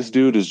 This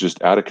dude is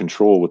just out of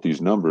control with these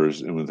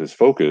numbers and with his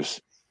focus,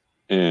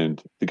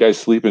 and the guy's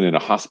sleeping in a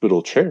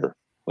hospital chair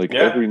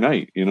every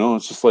night.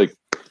 It's just like,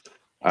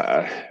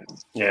 I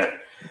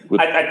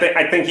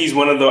think he's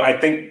one of the. I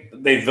think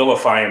they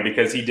vilify him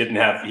because he didn't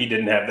have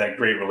that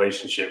great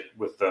relationship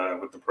with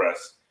the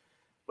press.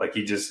 Like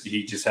he just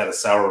had a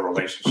sour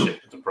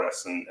relationship with the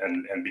press,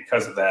 and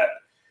because of that,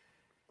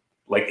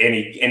 like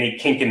any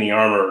kink in the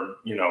armor,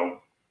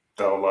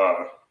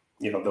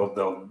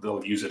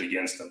 they'll use it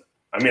against him.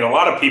 A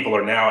lot of people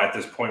are now at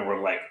this point where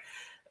like,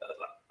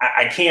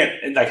 I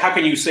can't, like, how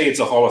can you say it's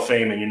a Hall of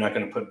Fame and you're not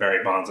going to put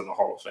Barry Bonds in the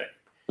Hall of Fame?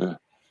 Yeah.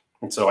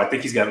 And so I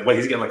think he's got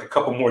like a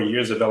couple more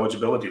years of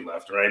eligibility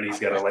left, right? He's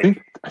got to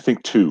I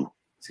think 2.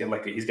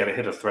 He's got to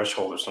hit a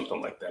threshold or something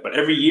like that. But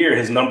every year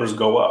his numbers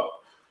go up.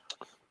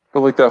 But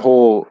like the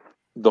whole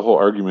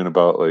argument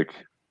about like,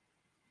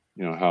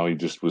 how he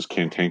just was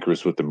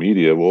cantankerous with the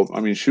media. Well,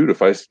 shoot,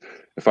 if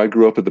I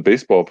grew up at the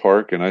baseball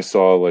park and I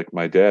saw like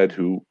my dad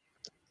who,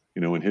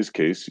 in his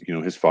case,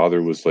 his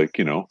father was like,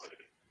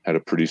 had a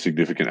pretty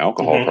significant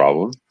alcohol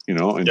problem,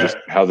 and just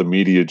how the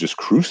media just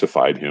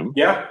crucified him.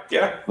 Yeah.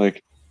 Yeah.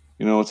 Like,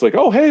 it's like,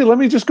 oh, hey, let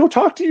me just go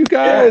talk to you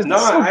guys. Yeah, no,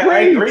 I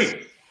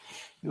agree.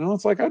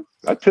 It's like,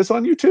 I'd piss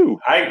on you too.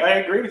 I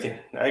agree with you.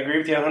 I agree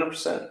with you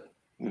 100%.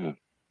 Yeah.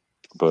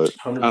 But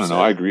 100%. I don't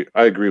know.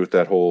 I agree with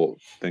that whole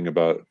thing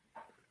about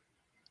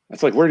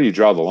it's like, where do you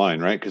draw the line,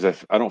 right?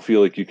 Because I don't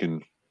feel like you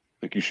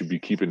should be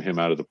keeping him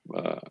out of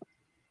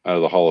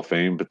the Hall of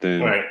Fame, but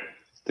Right.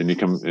 then you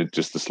come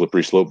just the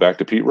slippery slope back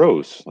to Pete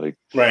Rose. Like,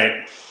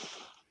 Right.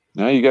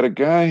 now you got a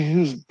guy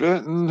who's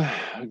betting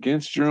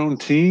against your own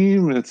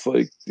team, and it's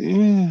like,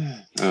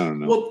 I don't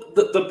know. Well,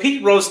 the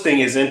Pete Rose thing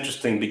is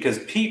interesting because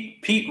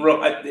Pete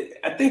Rose,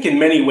 I think in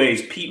many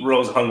ways Pete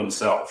Rose hung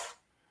himself.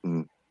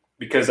 Mm.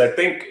 Because I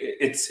think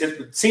it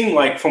seemed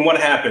like, from what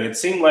happened, it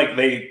seemed like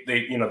they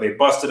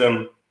busted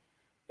him.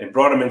 They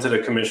brought him into the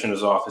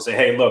commissioner's office. Say,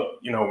 hey,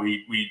 look, we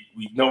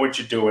know what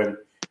you're doing.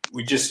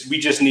 We just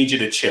need you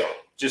to chill.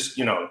 Just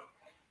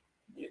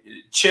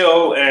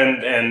chill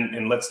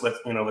and let's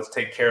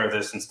take care of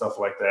this and stuff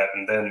like that.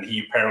 And then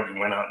he apparently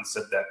went out and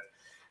said that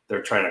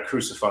they're trying to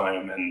crucify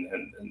him and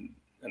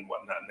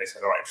whatnot. And they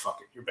said, all right, fuck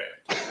it, you're banned.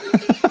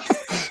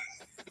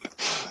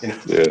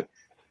 Yeah,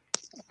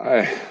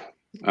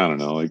 I don't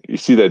know. Like, you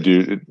see that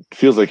dude, it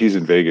feels like he's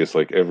in Vegas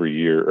like every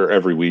year or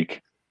every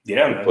week.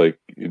 Yeah, man. Like,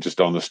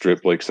 just on the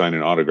strip, like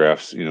signing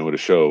autographs, at a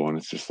show, and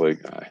it's just like,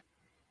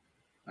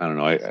 I don't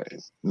know. I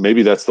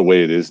maybe that's the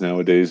way it is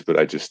nowadays, but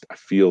I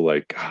feel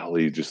like,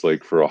 golly, just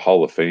like for a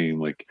Hall of Fame,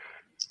 like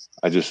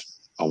I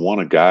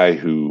want a guy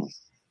who,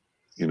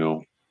 I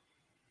don't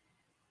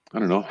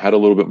know, had a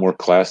little bit more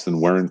class than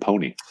wearing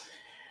pony.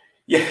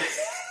 Yeah.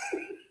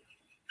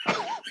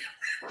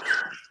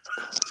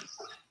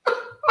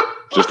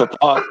 Just a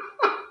thought.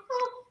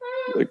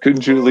 Like,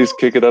 couldn't you at least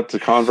kick it up to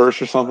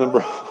Converse or something,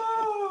 bro?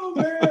 Oh,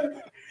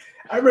 man.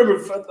 I remember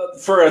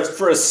for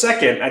a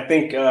second, I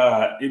think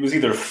it was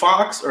either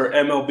Fox or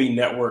MLB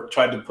Network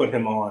tried to put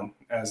him on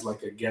as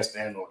like a guest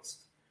analyst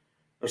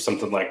or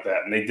something like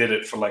that, and they did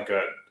it for like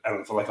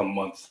a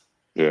month,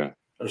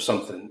 or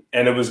something,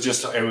 and it was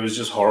just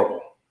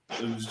horrible.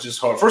 It was just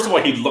horrible. First of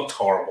all, he looked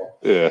horrible.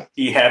 Yeah,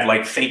 he had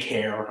like fake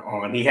hair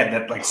on. He had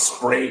that like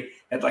spray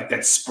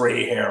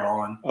hair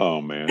on.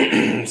 Oh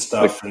man,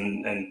 stuff like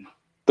and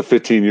the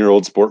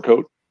 15-year-old sport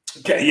coat.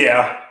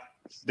 Yeah,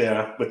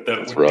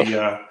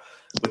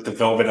 with the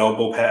velvet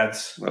elbow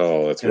pads.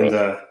 Oh, that's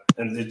rough.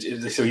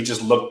 So he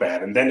just looked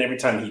bad. And then every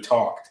time he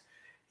talked,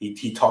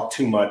 he talked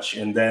too much,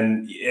 and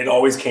then it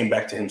always came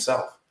back to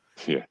himself.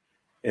 Yeah.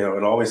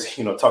 And always,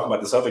 talk about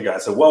this other guy.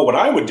 So, well, what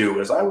I would do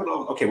is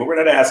okay, well,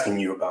 we're not asking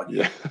you about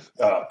you,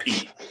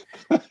 Pete.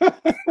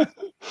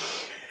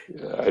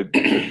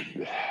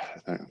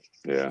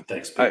 Yeah.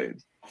 Thanks,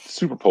 Pete.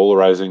 Super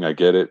polarizing. I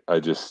get it. I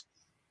don't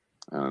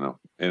know.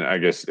 And I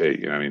guess,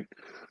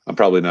 I'm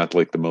probably not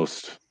like the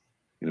most,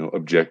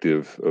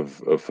 objective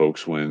of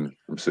folks when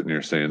I'm sitting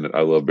here saying that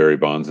I love Barry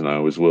Bonds and I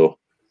always will.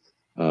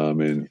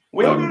 And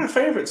we all got our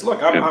favorites.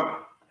 Look,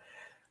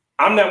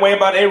 I'm that way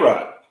about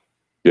A-Rod.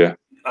 Yeah.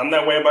 I'm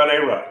that way about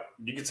A-Rod.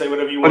 You can say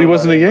whatever you want. But he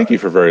wasn't a Yankee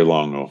for very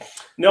long, though.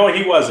 No,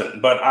 he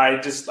wasn't. But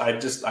I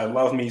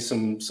love me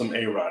some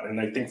A-Rod, and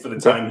I think for the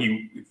time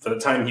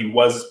he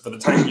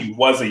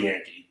was a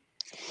Yankee,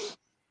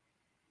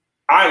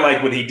 I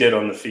like what he did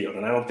on the field,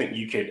 and I don't think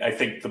you could. I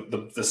think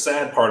the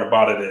sad part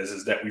about it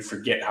is that we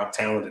forget how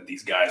talented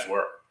these guys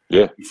were.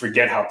 Yeah, we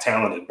forget how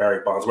talented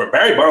Barry Bonds were.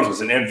 Barry Bonds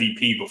was an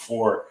MVP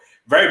before.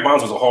 Barry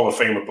Bonds was a Hall of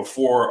Famer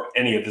before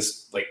any of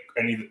this, like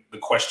any of the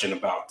question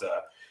about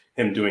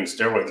him doing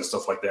steroids and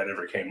stuff like that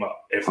ever came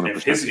up.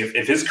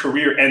 If his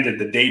career ended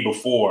the day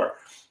before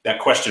that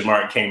question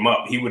mark came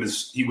up, he would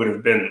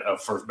have been a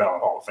first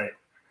ballot Hall of Famer.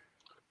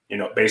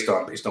 Based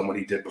on what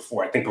he did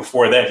before. I think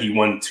before that he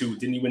won two.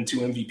 Didn't he win 2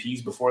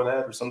 MVPs before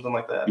that or something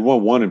like that? He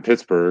won 1 in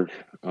Pittsburgh,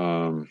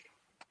 and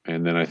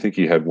then I think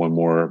he had 1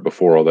 more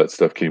before all that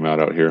stuff came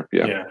out here.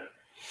 Yeah.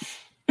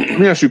 Let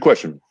me ask you a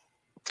question.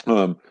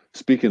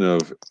 Speaking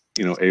of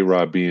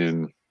A-Rod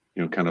being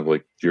kind of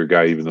like your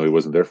guy, even though he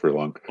wasn't there for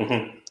long.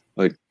 Mm-hmm.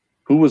 Like,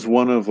 who was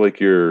one of like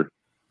your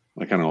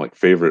like kind of like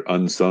favorite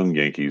unsung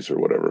Yankees or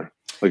whatever?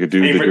 Like a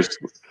dude that just,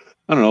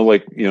 I don't know,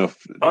 like,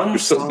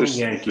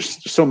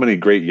 there's so many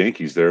great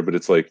Yankees there, but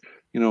it's like,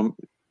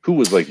 who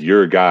was like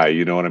your guy?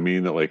 You know what I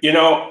mean? That like,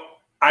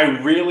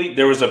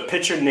 there was a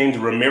pitcher named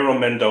Ramiro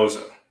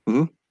Mendoza.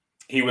 Mm-hmm.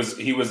 He was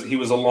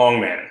a long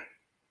man.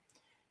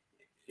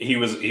 He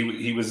was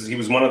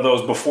one of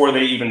those before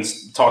they even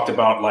talked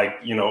about like,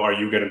 are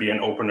you going to be an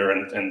opener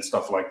and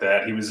stuff like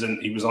that. He was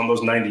on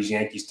those 90s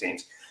Yankees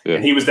teams. Yeah.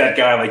 And he was that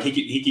guy, like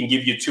he can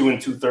give you 2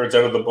 2/3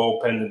 out of the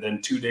bullpen, and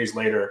then 2 days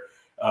later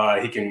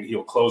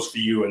he'll close for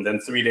you, and then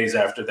 3 days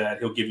after that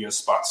he'll give you a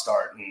spot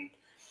start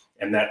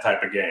and that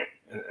type of game.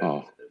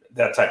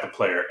 That type of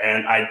player.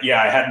 And I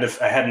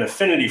had an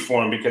affinity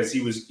for him because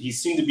he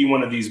seemed to be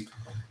one of these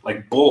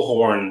like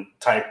bullhorn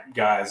type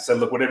guys. Said,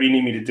 look, whatever you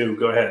need me to do,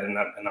 go ahead, and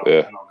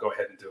I'll go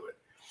ahead and do it.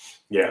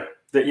 Yeah.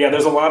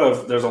 There's a lot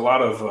of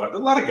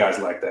guys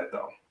like that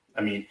though.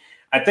 I mean,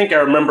 I think I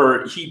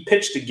remember he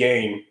pitched a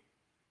game.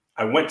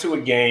 I went to a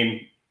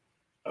game.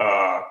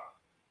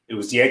 It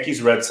was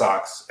Yankees Red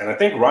Sox, and I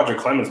think Roger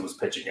Clemens was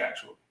pitching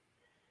actually.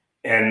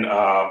 And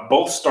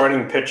both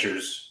starting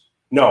pitchers.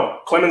 No,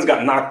 Clemens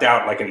got knocked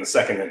out like in the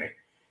second inning.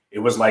 It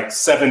was like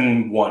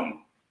 7-1.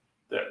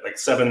 Like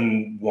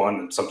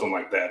 7-1, something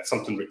like that,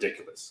 something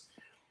ridiculous.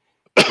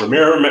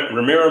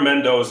 Ramiro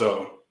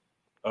Mendoza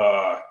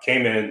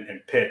came in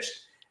and pitched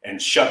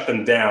and shut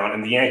them down,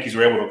 and the Yankees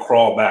were able to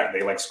crawl back.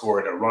 They like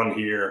scored a run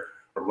here,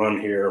 a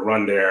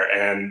run there,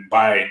 and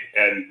by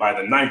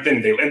the ninth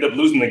inning, they ended up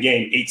losing the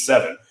game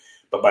 8-7.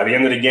 But by the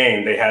end of the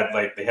game, they had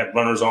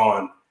runners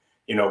on,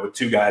 with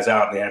two guys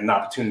out, and they had an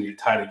opportunity to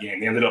tie the game.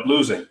 They ended up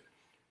losing,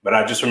 but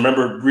I just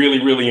remember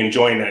really, really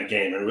enjoying that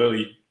game and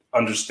really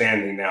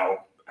understanding now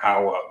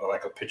how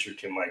like a pitcher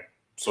can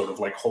sort of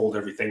hold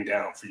everything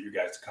down for you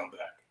guys to come back.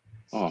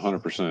 Oh,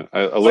 100%.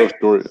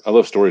 I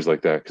love stories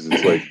like that because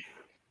it's like,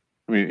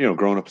 I mean,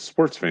 growing up as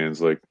sports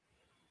fans, like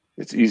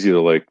it's easy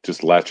to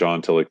just latch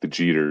on to the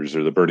Jeters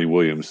or the Bernie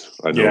Williams.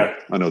 I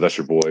know that's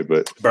your boy,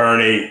 but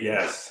Bernie,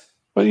 yes.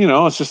 But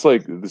it's just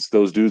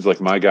those dudes. Like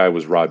my guy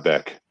was Rod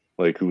Beck,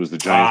 who was the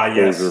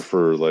Giants closer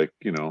for I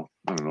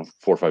don't know,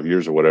 4 or 5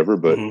 years or whatever.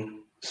 But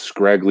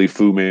scraggly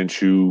Fu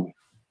Manchu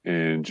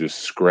and just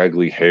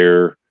scraggly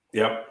hair.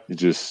 Yep. It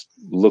just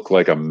looked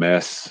like a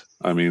mess.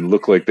 I mean,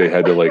 looked like they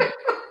had to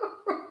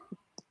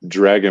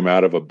drag him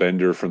out of a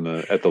bender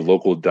at the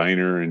local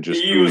diner and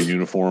just put a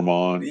uniform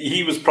on.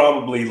 He was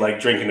probably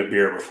drinking a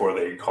beer before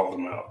they called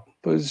him out.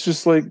 But it's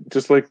just like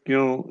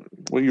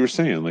what you were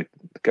saying. The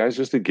guy's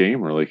just a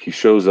gamer. He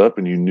shows up,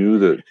 and you knew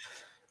that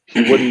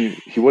he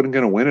wasn't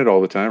going to win it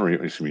all the time, or he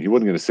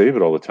wasn't going to save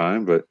it all the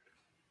time. But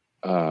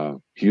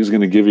he was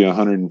going to give you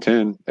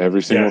 110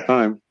 every single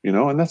time,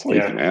 and that's all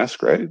you can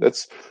ask, right?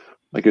 That's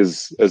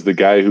as the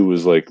guy who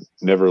was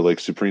never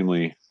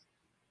supremely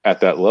at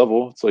that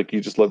level. It's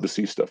you just love to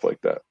see stuff like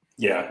that.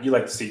 Yeah, you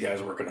like to see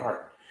guys working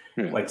hard.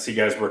 Yeah. Like to see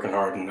guys working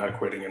hard and not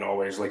quitting, and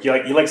always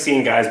you like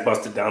seeing guys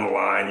busted down the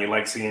line. You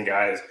like seeing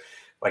guys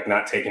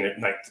not taking it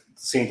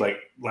seems like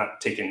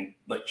not taking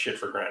shit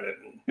for granted.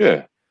 And,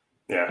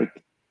 yeah,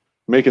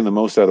 making the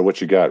most out of what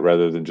you got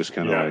rather than just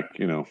kind of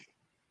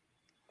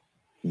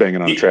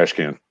banging on a trash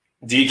can.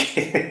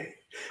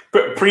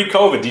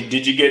 Pre-COVID,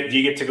 did you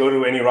get to go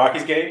to any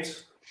Rockies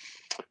games?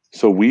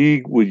 So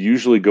we would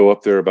usually go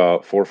up there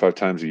about 4 or 5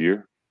 times a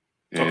year.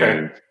 Okay.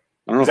 I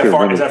don't know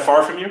is that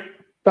far from you?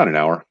 About an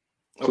hour.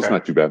 So it's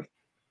not too bad.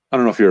 I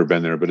don't know if you've ever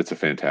been there, but it's a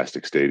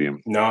fantastic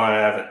stadium. No, I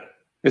haven't.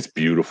 It's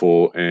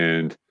beautiful.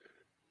 And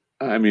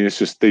I mean, it's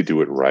just, they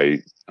do it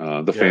right.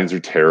 The fans are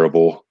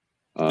terrible.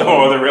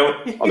 Are they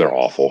really? They're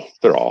awful.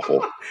 They're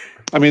awful.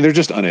 I mean, they're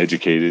just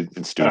uneducated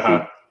and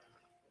stupid.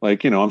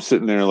 I'm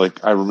sitting there,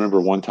 I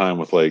remember one time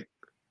with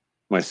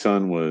my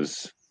son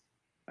was,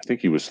 I think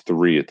he was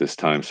 3 at this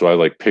time.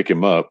 So I pick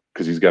him up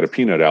because he's got a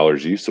peanut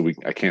allergy. So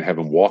I can't have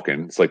him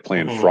walking. It's like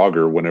playing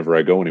Frogger whenever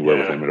I go anywhere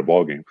with him at a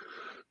ball game.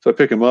 So I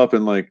pick him up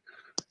and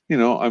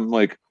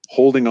I'm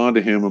holding on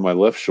to him on my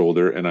left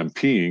shoulder and I'm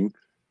peeing,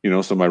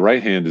 so my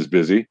right hand is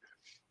busy.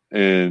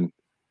 And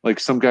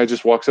some guy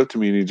just walks up to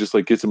me and he just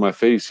gets in my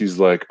face. He's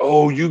like,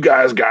 "Oh, you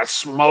guys got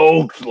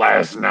smoked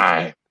last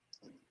night."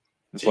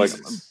 It's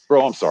Jesus.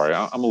 Bro, I'm sorry.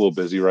 I'm a little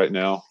busy right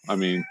now. I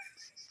mean,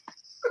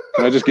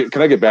 can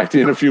I get back to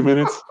you in a few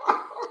minutes?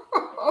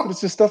 But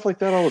it's just stuff like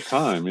that all the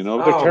time, They're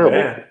terrible.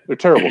 Man. They're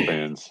terrible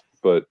fans,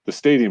 but the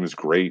stadium is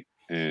great.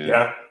 And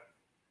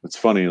it's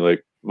funny,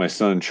 my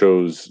son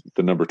chose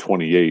the number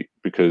 28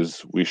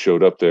 because we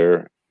showed up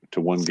there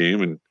to one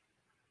game and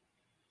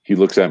he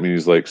looks at me and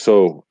he's like,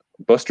 "So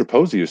Buster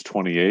Posey is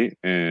 28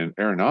 and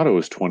Arenado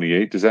is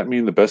 28. Does that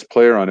mean the best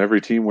player on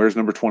every team wears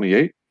number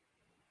 28? I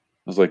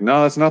was like,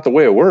 "No, that's not the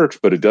way it works,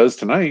 but it does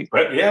tonight."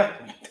 But yeah.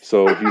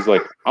 So he's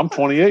like, "I'm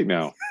 28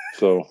 now."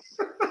 So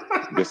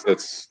I guess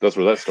that's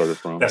where that started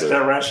from. That's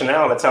their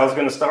rationale. That's how it's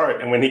going to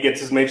start. And when he gets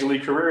his major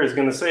league career, he's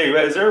going to say,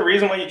 "Is there a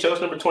reason why you chose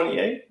number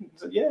 28?"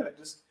 Yeah,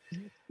 just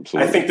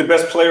Absolutely. I think the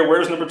best player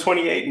wears number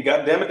 28, and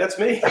goddamn it, that's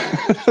me.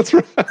 That's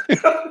right.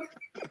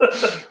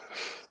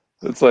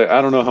 It's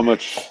I don't know how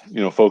much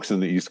folks in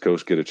the East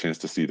Coast get a chance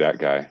to see that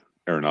guy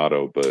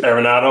Arenado,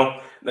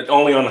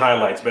 only on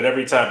highlights. But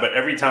every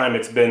time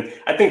it's been.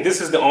 I think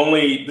this is the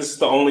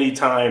only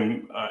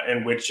time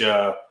in which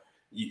a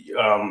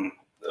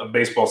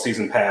baseball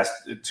season passed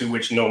to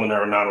which Nolan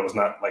Arenado was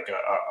not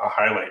a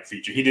highlight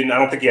feature. He didn't. I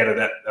don't think he had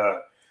that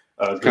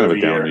kind of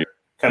a down year.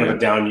 Kind of a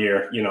down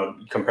year,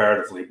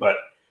 comparatively. But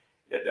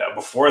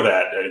before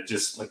that,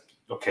 just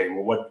okay,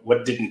 well,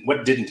 what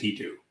didn't he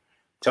do?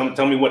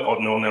 Tell me what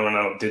Nolan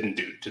Arenado didn't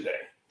do today.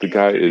 The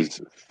guy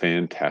is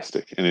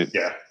fantastic, and it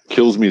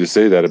kills me to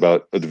say that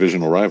about a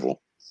divisional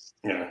rival.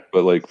 Yeah,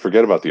 but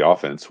forget about the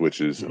offense, which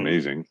is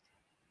amazing.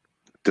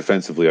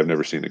 Defensively, I've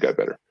never seen a guy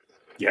better.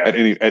 Yeah, at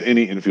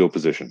any infield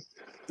position.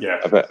 Yeah,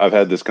 I've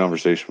had this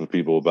conversation with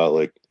people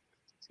about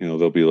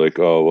they'll be like,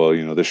 "Oh,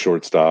 well, this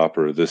shortstop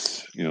or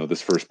this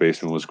this first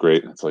baseman was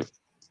great." And it's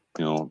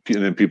and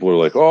then people are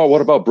like, "Oh,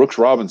 what about Brooks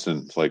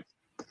Robinson?" It's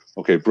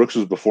okay, Brooks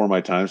was before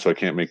my time, so I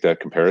can't make that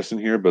comparison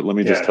here. But let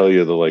me just tell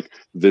you that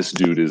this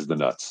dude is the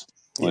nuts.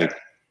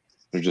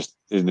 There just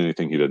isn't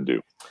anything he doesn't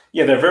do.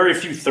 Yeah, there are very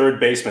few third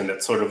basemen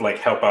that sort of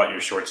help out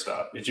your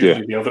shortstop. It's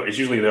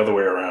usually the other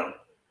way around.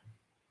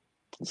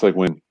 It's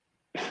when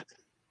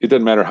it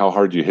doesn't matter how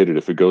hard you hit it.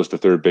 If it goes to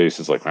third base,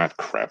 it's like, ah,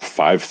 crap,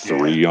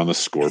 5-3 on the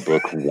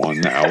scorebook,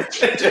 1 out.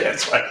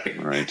 That's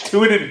right. Right.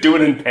 Do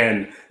it in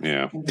pen.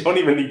 Yeah. Don't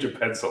even need your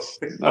pencil.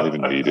 Not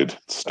even needed.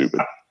 It's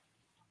stupid.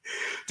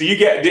 Do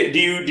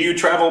you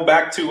travel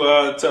back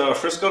to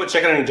Frisco to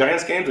check out any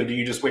Giants games, or do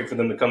you just wait for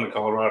them to come to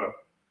Colorado?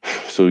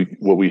 So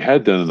what we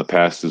had done in the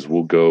past is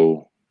we'll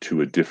go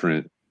to a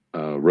different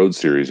road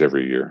series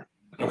every year.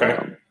 Okay.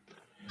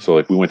 So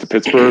like we went to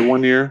Pittsburgh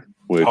one year,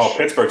 which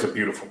Pittsburgh's a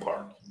beautiful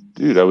park.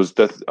 Dude,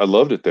 I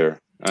loved it there.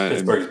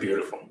 Pittsburgh's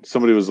beautiful.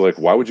 Somebody was like,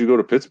 "Why would you go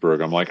to Pittsburgh?"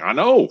 I'm like, "I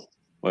know.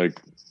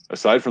 Like,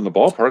 aside from the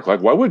ballpark,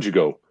 like, why would you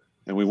go?"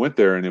 And we went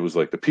there, and it was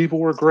like the people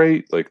were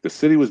great. Like the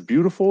city was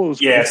beautiful. It was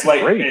it's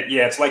like great.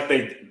 it's like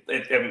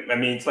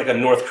it's like a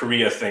North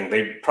Korea thing.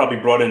 They probably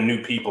brought in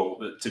new people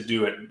to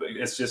do it. But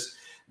it's just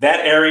that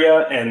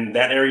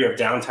area of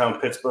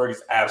downtown Pittsburgh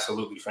is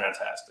absolutely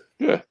fantastic.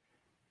 Yeah.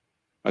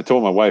 I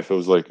told my wife,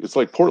 it's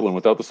like Portland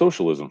without the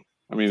socialism.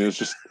 I mean, it's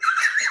just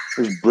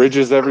there's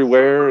bridges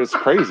everywhere. It's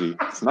crazy.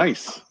 It's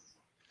nice.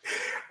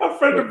 A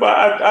friend of mine,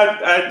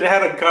 I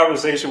had a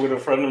conversation with a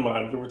friend of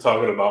mine. We were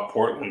talking about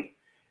Portland,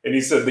 and he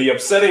said the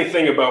upsetting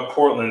thing about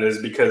Portland is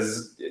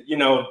because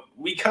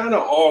we kind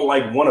of all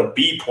like want to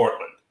be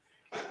Portland.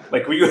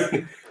 Like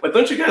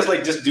don't you guys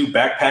like just do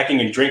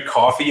backpacking and drink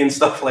coffee and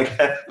stuff like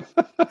that?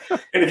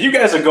 And if you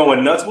guys are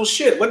going nuts, well,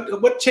 shit,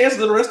 what chance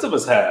do the rest of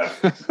us have?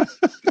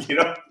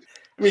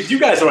 I mean, if you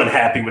guys are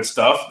unhappy with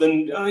stuff,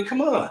 then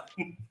come on.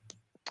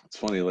 It's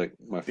funny, like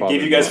my father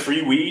gave you guys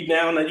free weed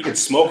now, and then you can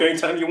smoke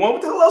anytime you want.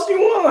 What the hell else do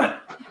you want?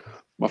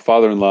 My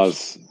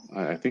father-in-law's,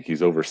 I think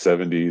he's over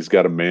 70. He's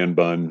got a man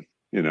bun.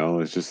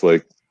 It's just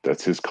like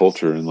that's his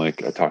culture. And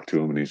like I talked to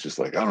him, and he's just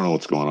like, I don't know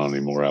what's going on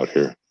anymore out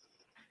here.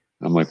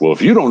 I'm like, well,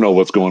 if you don't know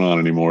what's going on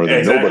anymore,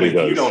 then nobody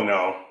does. If you don't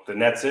know, then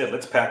that's it.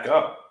 Let's pack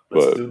up.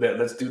 Let's do that.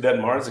 Let's do that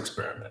Mars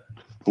experiment.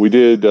 We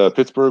did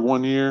Pittsburgh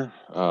one year.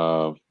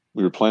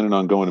 We were planning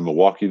on going to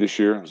Milwaukee this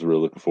year. I was really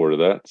looking forward to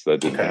that. So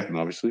that didn't happen,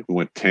 obviously. We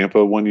went to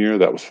Tampa one year.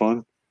 That was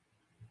fun.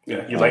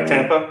 Yeah. You like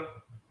Tampa?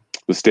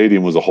 The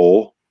stadium was a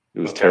hole. It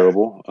was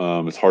terrible.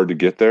 It's hard to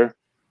get there.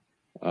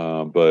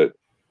 But,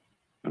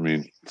 I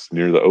mean, it's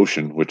near the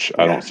ocean, which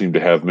I don't seem to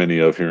have many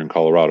of here in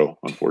Colorado,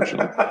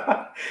 unfortunately.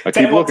 I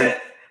keep looking.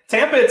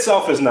 Tampa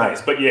itself is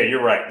nice. But, yeah,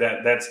 you're right.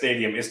 That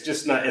stadium, it's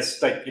just not –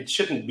 it's like it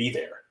shouldn't be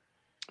there.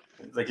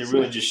 Like it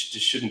really just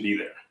shouldn't be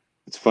there.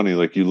 It's funny,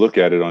 like you look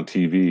at it on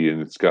TV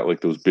and it's got like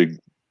those big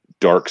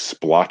dark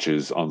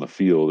splotches on the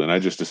field, and I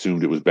just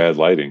assumed it was bad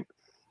lighting,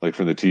 like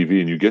from the TV.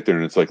 And you get there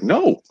and it's like,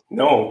 no,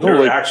 they're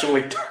like,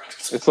 actually dark.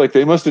 It's like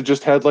they must have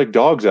just had like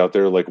dogs out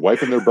there like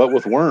wiping their butt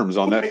with worms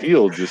on that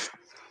field, just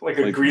like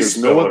a grease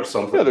spill or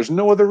something. Yeah, there's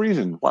no other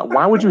reason.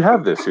 Why would you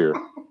have this here?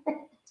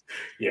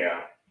 Yeah.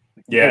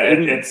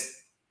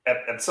 It's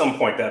at some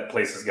point that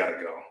place has got to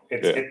go.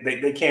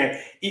 They can't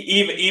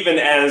even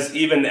as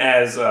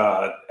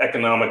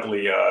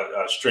economically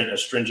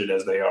stringent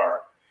as they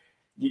are.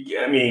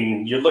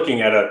 You're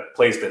looking at a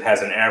place that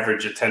has an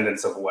average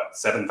attendance of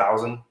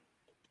 7,000.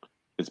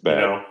 It's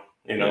bad.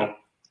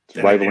 It's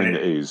rivaling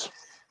the A's.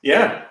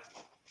 Yeah,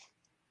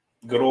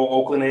 good old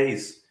Oakland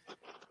A's.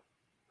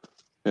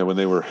 Yeah, when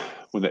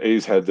the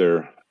A's had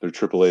their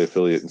AAA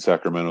affiliate in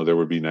Sacramento, there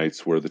would be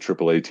nights where the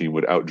AAA team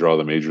would outdraw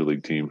the major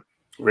league team.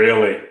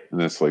 Really? And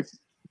that's like,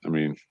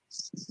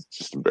 it's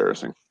just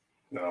embarrassing.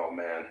 Oh,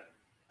 man.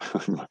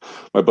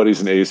 My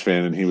buddy's an A's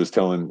fan, and he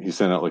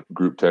sent out like a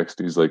group text.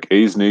 He's like,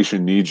 A's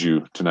Nation needs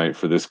you tonight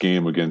for this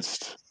game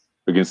against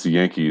the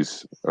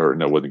Yankees. Or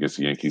no, it wasn't against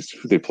the Yankees.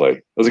 Who they play?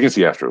 It was against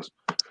the Astros.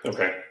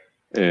 Okay.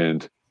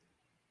 And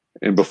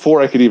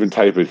before I could even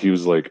type it, he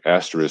was like,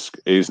 asterisk,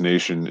 A's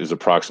Nation is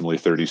approximately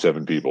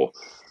 37 people.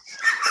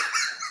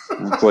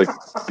 It's like,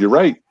 you're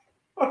right.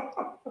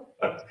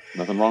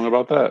 Nothing wrong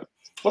about that.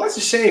 Well, that's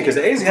a shame because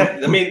the A's have.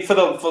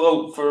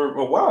 For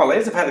a while, the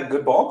A's have had a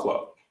good ball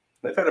club.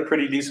 They've had a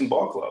pretty decent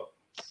ball club.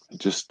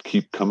 Just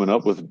keep coming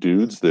up with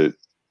dudes that,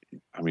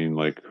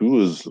 like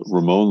who is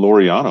Ramon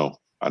Laureano?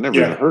 I never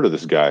even heard of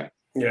this guy.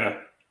 Yeah.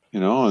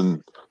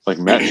 And like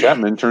Matt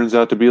Chapman turns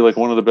out to be like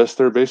one of the best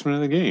third basemen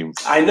in the game.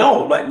 I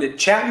know, like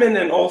Chapman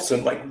and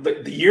Olsen, like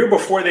the year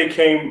before they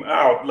came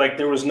out, like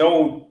there was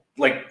no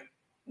like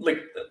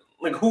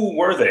who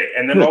were they?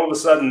 And then all of a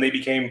sudden they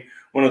became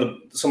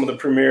some of the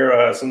premier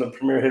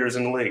hitters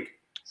in the league.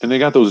 And they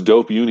got those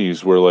dope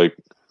unis where like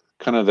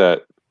kind of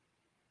that,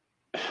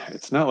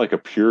 it's not like a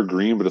pure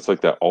green, but it's like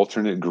that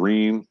alternate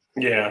green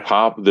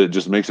pop that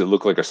just makes it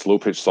look like a slow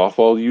pitch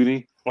softball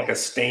uni. Like a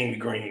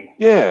stained green.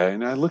 Yeah.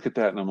 And I look at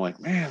that and I'm like,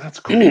 man, that's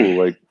cool.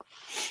 Like,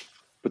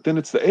 but then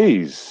it's the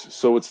A's.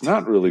 So it's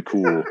not really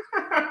cool.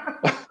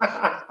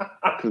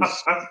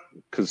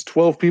 Because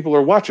 12 people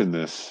are watching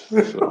this.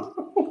 So.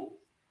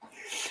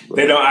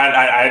 They don't.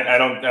 I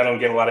don't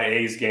get a lot of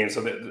A's games.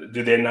 So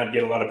do they not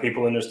get a lot of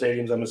people in their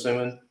stadiums? I'm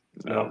assuming.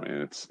 No,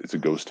 man. It's a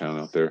ghost town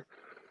out there.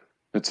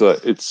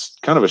 It's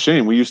kind of a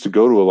shame. We used to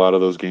go to a lot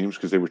of those games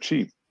because they were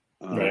cheap.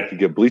 You could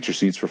get bleacher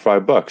seats for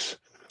 $5.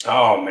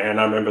 Oh man,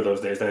 I remember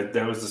those days. That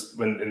was just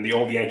when in the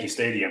old Yankee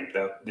Stadium.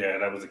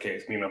 That was the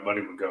case. Me and my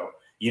buddy would go.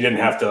 You didn't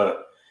have to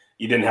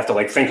you didn't have to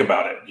like think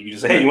about it. You could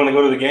just say, hey, you want to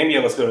go to the game? Yeah,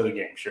 let's go to the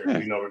game. Sure. Yeah.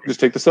 We know we're good. Just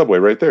take the subway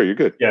right there. You're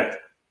good. Yeah.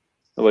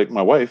 Like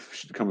my wife,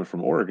 she's coming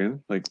from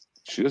Oregon. Like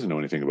she doesn't know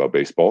anything about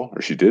baseball,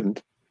 or she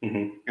didn't. Mm-hmm.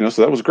 You know,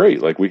 so that was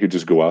great. Like we could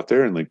just go out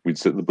there and like we'd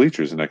sit in the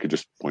bleachers and I could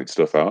just point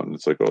stuff out and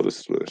it's like, oh, this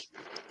is what it is.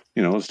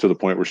 You know, it's to the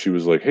point where she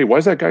was like, hey, why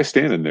is that guy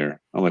standing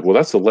there? I'm like, well,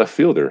 that's the left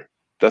fielder.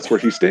 That's where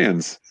he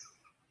stands.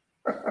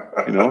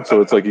 You know,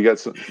 so it's like you got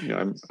some, you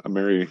know, I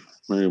marry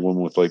a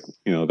woman with like,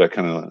 you know, that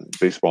kind of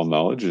baseball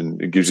knowledge,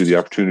 and it gives you the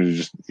opportunity to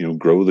just, you know,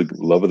 grow the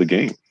love of the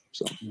game.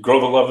 So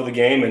grow the love of the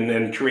game and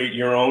then create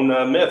your own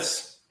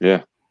myths.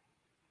 Yeah.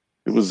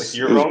 It was like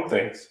your own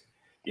things.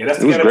 Yeah, that's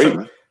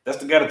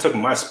the guy that took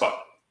my spot.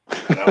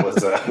 When I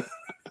was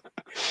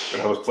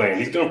when I was playing.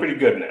 He's doing pretty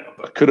good now.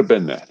 But could have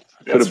been that.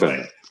 That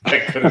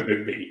could have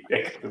been me.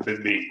 That could have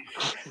been me.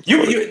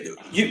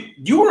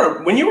 You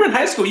were when you were in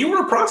high school, you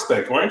were a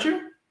prospect, weren't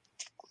you?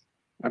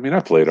 I mean,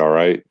 I played all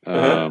right.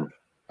 Uh-huh.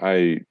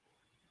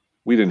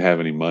 We didn't have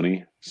any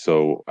money,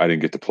 so I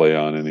didn't get to play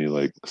on any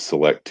like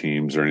select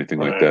teams or anything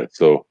like that.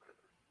 So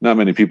not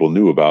many people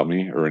knew about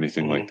me or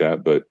anything like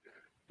that. But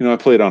you know, I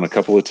played on a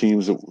couple of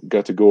teams that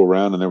got to go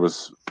around, and there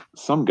was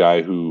some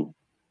guy who,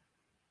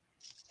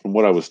 from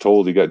what I was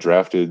told, he got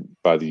drafted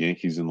by the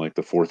Yankees in like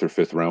the 4th or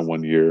 5th round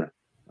one year.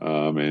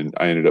 And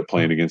I ended up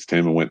playing against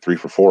him and went 3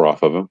 for 4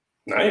 off of him.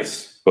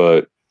 Nice.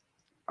 But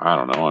I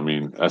don't know. I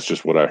mean, that's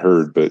just what I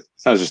heard, but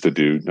I was just a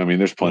dude. I mean,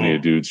 there's plenty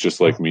of dudes just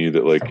like me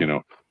that like, you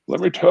know,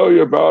 let me tell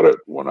you about it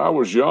when I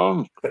was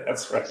young.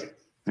 That's right.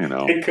 You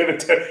know, that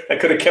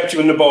could have kept you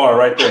in the bar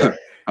right there.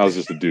 I was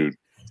just a dude.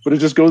 But it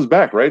just goes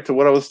back, right, to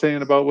what I was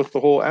saying about with the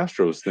whole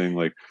Astros thing.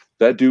 Like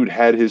that dude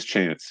had his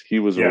chance. He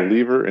was a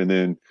reliever, and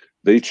then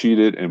they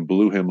cheated and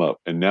blew him up.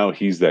 And now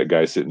he's that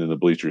guy sitting in the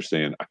bleachers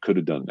saying, I could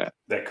have done that.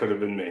 That could have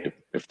been me.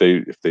 If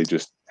they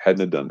just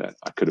hadn't have done that,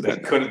 I could have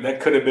been that. That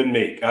could have been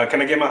me.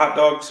 Can I get my hot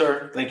dog,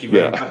 sir? Thank you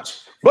very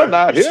much. But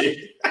not here.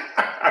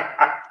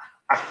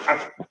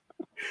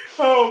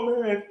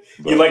 Oh man.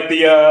 But, you like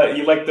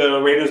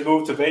the Raiders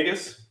move to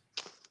Vegas?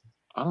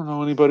 I don't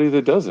know anybody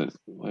that doesn't.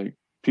 Like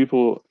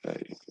people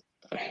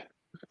I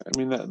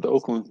mean the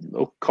Oakland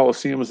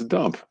Coliseum is a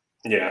dump.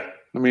 Yeah.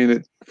 I mean,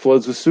 it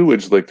floods with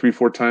sewage like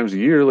 3-4 times a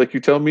year. Like you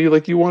tell me,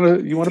 like you want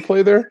to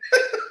play there?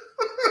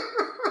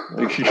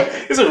 Like,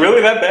 is it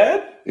really that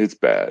bad? It's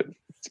bad.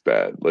 It's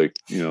bad. Like,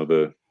 you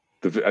know,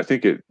 I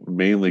think it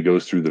mainly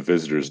goes through the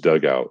visitors'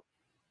 dugout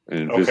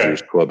and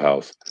visitors'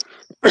 clubhouse,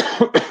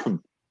 but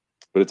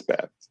it's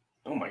bad.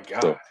 Oh my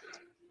god! So,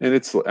 and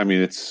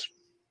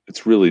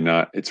it's really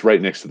not. It's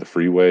right next to the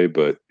freeway,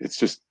 but it's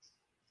just,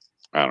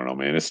 I don't know,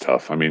 man. It's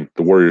tough. I mean,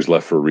 the Warriors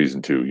left for a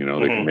reason too. You know,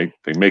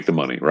 they make the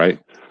money, right?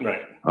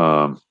 Right.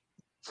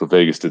 So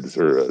Vegas did this,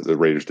 or the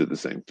Raiders did the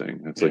same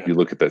thing. It's like you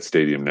look at that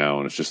stadium now,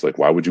 and it's just like,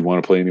 why would you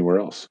want to play anywhere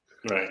else?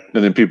 Right.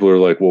 And then people are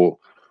like, well,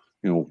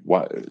 you know,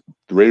 why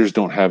the Raiders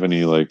don't have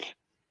any like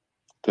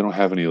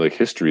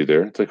history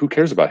there. It's like, who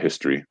cares about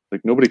history?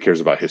 Like nobody cares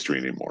about history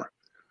anymore.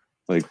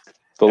 Like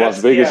the Las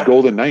Vegas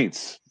Golden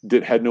Knights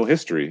had no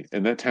history,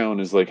 and that town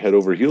is like head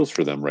over heels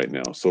for them right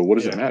now. So what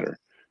does it matter?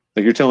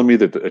 Like you're telling me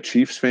that a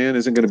Chiefs fan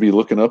isn't going to be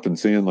looking up and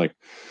saying like,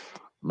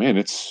 man,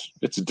 it's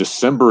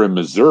December in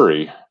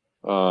Missouri.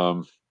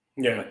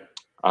 Yeah.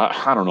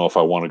 I don't know if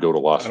I want to go to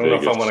Las Vegas. I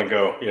don't know if I want to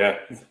go. Yeah.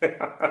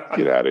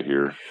 Get out of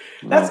here.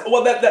 That's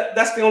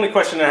the only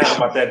question I have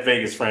about that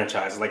Vegas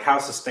franchise. Like, how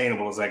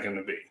sustainable is that going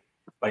to be?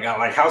 Like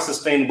how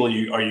sustainable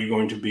are you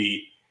going to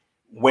be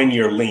when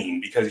you're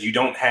lean? Because you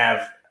don't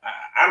have.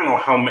 I don't know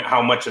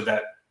how much of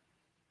that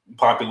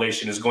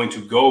population is going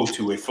to go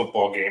to a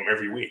football game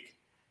every week.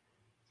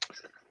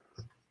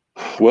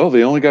 Well,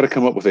 they only got to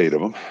come up with 8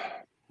 of them.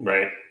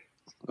 Right.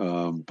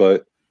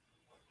 But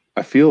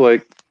I feel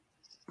like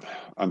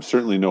I'm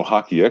certainly no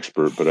hockey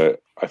expert, but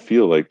I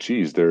feel like,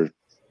 geez, they're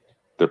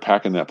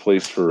packing that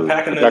place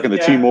packing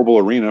the T-Mobile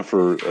Arena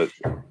for.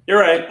 You're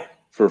right.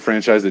 For a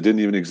franchise that didn't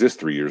even exist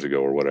 3 years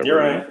ago or whatever. You're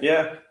right.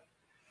 Yeah.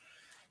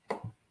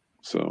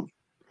 So,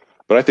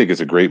 but I think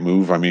it's a great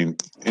move. I mean,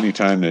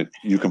 anytime that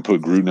you can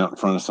put Gruden out in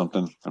front of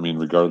something, I mean,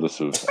 regardless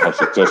of how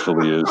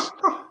successful he is,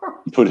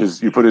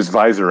 you put his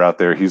visor out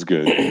there, he's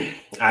good.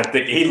 I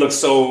think he looks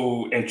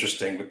so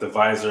interesting with the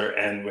visor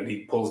and when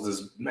he pulls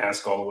this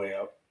mask all the way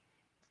up.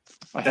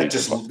 That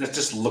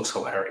just looks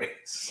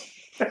hilarious.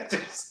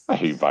 I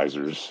hate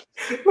visors.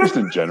 Just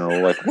in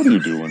general, like, what are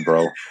you doing,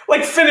 bro?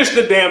 Like, finish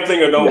the damn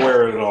thing or don't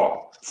wear it at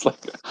all. It's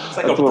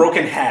like a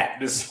broken hat.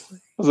 I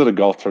was at a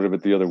golf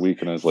tournament the other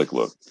week, and I was like,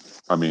 look,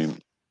 I mean,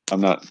 I'm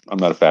not a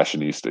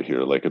fashionista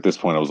here. Like, at this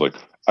point, I was like,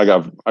 I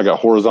got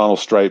horizontal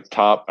stripe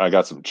top. I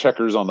got some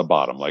checkers on the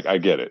bottom. Like, I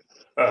get it.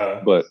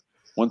 But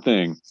one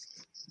thing,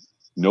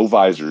 no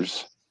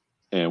visors,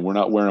 and we're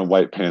not wearing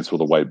white pants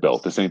with a white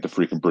belt. This ain't the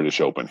freaking British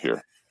Open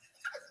here.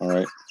 All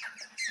right?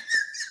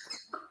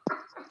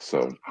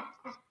 So.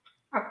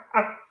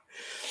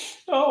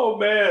 Oh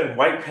man,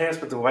 white pants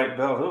with the white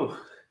belt. Ooh.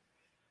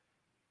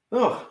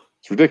 Oh,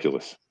 it's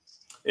ridiculous.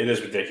 It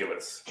is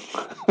ridiculous.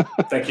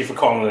 Thank you for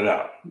calling it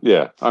out.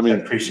 Yeah, I mean, I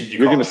appreciate you.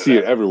 You're going to see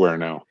it everywhere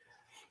now.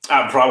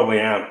 I probably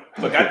am.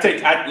 Look, I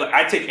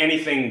take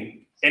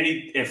anything.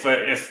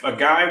 If a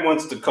guy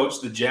wants to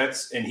coach the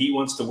Jets and he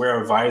wants to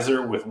wear a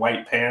visor with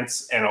white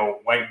pants and a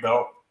white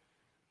belt,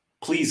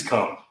 please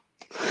come.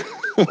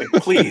 Like,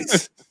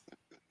 please.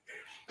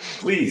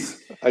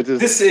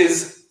 This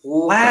is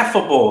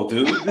laughable,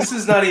 dude. This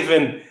is not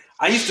even.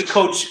 I used to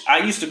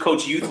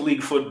coach youth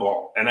league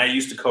football, and I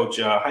used to coach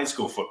high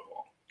school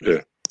football.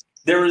 Yeah.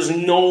 There is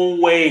no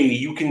way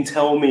you can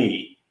tell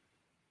me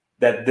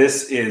that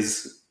this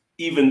is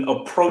even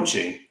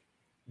approaching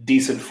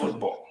decent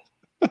football.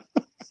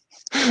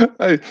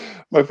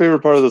 My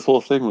favorite part of this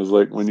whole thing was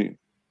like when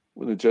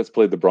the Jets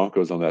played the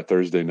Broncos on that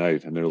Thursday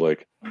night, and they're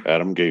like,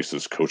 Adam Gase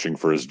is coaching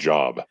for his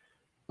job.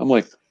 I'm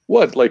like,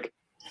 what? Like,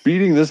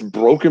 beating this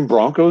broken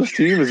Broncos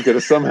team is going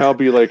to somehow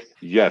be like,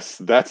 yes,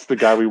 that's the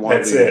guy we want.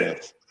 That's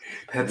it.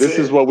 This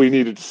is what we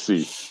needed to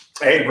see.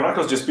 Hey,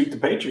 Broncos just beat the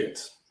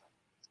Patriots.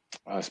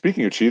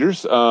 Speaking of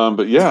cheaters,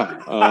 but yeah,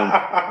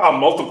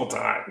 multiple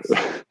times.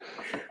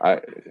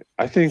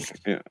 I think,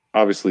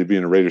 obviously,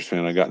 being a Raiders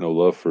fan, I got no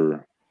love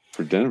for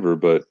Denver,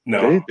 but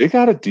no. they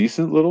got a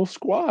decent little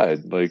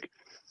squad. Like,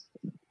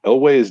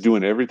 Elway is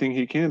doing everything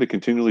he can to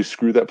continually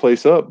screw that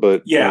place up.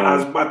 But yeah, I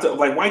was about to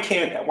why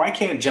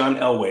can't John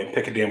Elway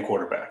pick a damn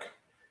quarterback?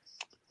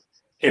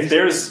 If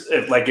there's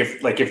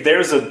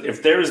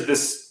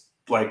this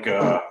like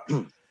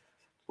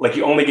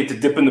you only get to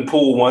dip in the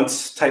pool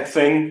once type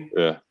thing.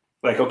 Yeah.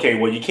 Like, okay,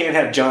 well, you can't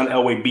have John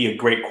Elway be a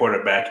great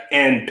quarterback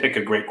and pick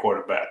a great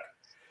quarterback.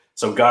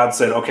 So God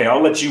said, okay,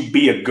 I'll let you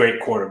be a great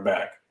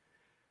quarterback,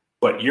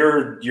 but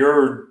your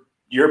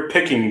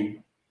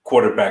picking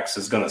quarterbacks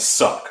is gonna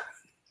suck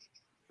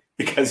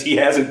because he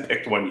hasn't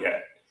picked one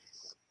yet.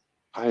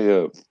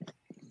 I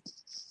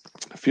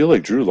feel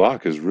like Drew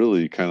Lock is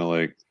really kind of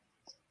like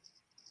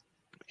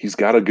he's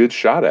got a good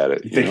shot at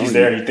it. You think he's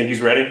there? You think he's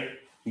ready?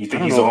 You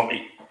think he's on?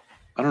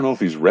 I don't know if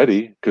he's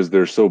ready because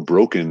they're so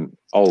broken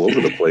all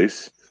over the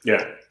place.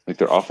 Yeah. Like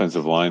their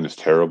offensive line is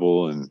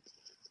terrible,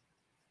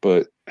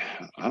 but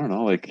I don't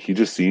know. Like he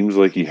just seems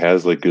like he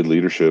has like good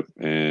leadership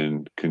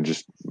and can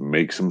just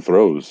make some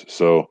throws.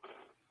 So,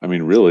 I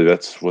mean, really,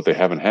 that's what they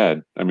haven't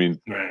had. I mean,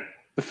 right.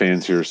 The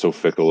fans here are so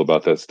fickle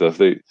about that stuff.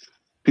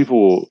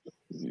 People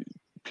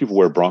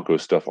wear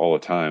Broncos stuff all the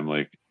time.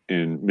 Like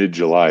in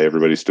mid-July,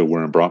 everybody's still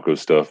wearing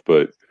Broncos stuff.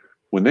 But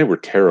when they were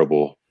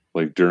terrible,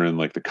 like during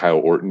like the Kyle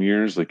Orton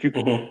years, like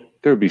there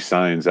would be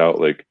signs out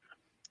like,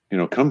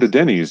 come to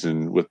Denny's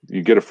and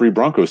you get a free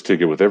Broncos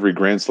ticket with every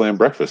Grand Slam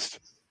breakfast.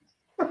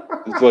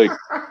 It's like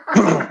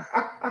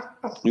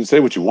you can say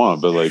what you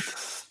want, but like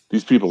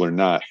these people they're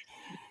not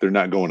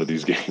going to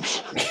these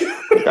games.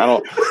 Like,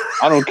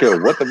 I don't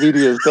care what the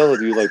media is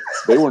telling you. Like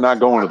they were not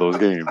going to those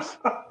games.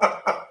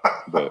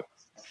 But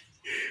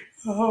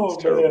it's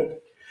terrible.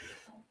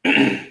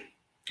 Man.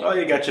 Oh,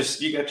 you got your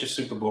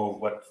Super Bowl.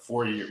 What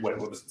 4 years? What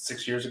was it?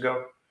 6 years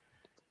ago,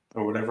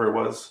 or whatever it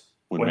was.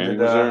 When Manning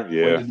was there,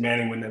 yeah. When did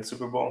Manning win that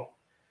Super Bowl?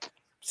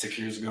 6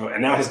 years ago,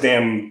 and now his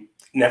damn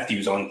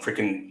nephew's on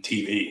freaking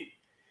TV.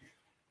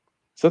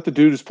 Is that the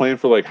dude who's playing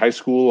for like high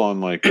school on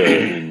like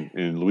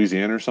in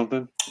Louisiana or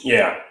something?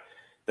 Yeah,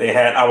 they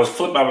had. I was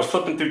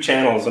flipping through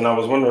channels, and I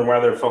was wondering why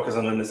they're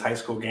focusing on this high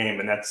school game,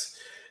 and that's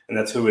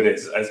who it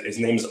is. His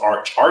name's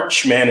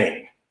Arch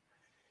Manning,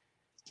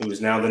 who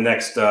is now the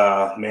next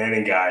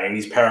Manning guy, and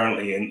he's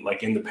apparently in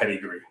the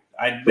pedigree.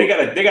 They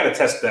gotta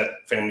test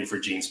that family for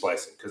gene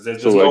splicing because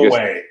there's no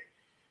way.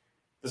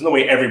 There's no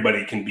way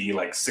everybody can be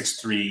like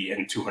 6'3"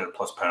 and 200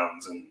 plus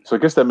pounds. And so I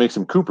guess that makes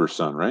him Cooper's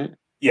son, right?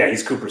 Yeah,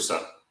 he's Cooper's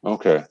son.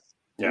 Okay.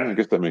 Yeah, I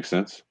guess that makes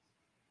sense.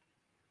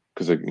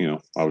 Because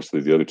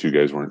obviously the other two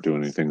guys weren't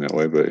doing anything that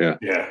way, but yeah.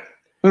 Yeah.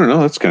 I don't know.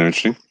 That's kind of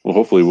interesting. Well,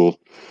 hopefully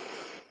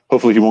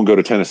he won't go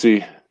to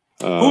Tennessee.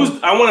 I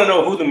want to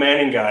know who the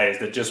Manning guy is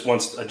that just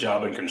wants a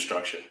job in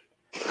construction.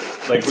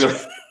 Like,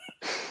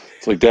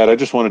 it's like, Dad, I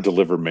just want to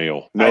deliver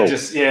mail. No,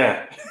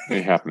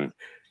 ain't happening.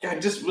 I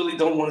just really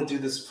don't want to do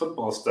this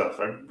football stuff.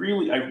 I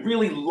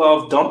really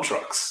love dump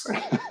trucks.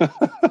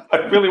 I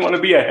really want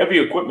to be a heavy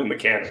equipment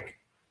mechanic.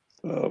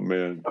 Oh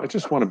man, I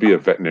just want to be a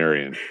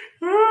veterinarian.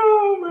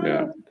 Oh man,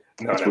 yeah,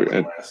 no, that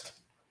wouldn't last.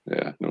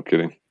 Yeah, no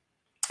kidding.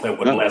 That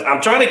wouldn't last.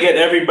 I'm trying to get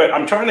everybody.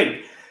 I'm trying to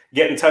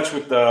get in touch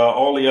with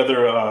all the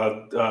other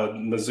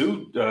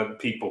Mizzou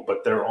people,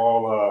 but they're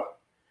all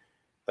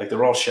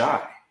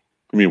shy.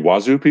 You mean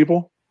Wazoo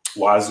people?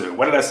 Wazoo.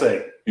 What did I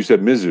say? You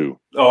said Mizzou.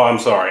 Oh, I'm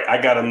sorry. I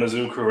got a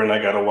Mizzou crew and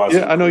I got a Wazoo.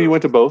 Yeah, I know you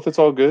went to both. It's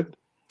all good.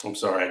 I'm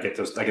sorry. I get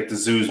the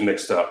zoos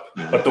mixed up.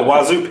 But the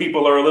Wazoo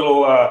people are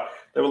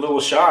they're a little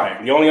shy.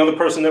 The only other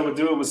person that would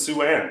do it was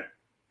Sue Ann.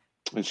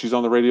 And she's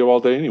on the radio all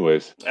day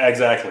anyways.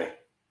 Exactly.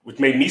 Which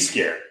made me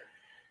scared.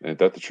 Ain't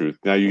that the truth?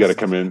 Now you got to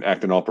come in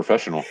acting all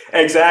professional.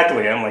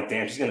 Exactly. I'm like,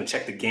 damn, she's going to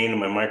check the gain of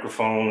my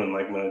microphone and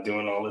like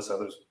doing all this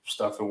other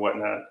stuff and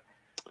whatnot.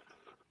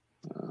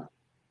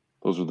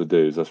 Those were the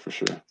days, that's for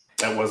sure.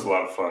 That was a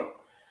lot of fun.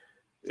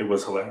 It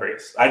was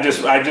hilarious. I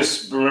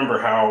just remember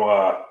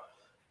how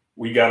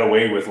we got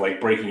away with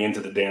like breaking into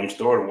the damn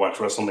store to watch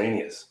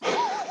WrestleManias.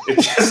 It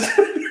just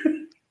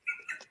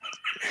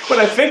when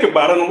I think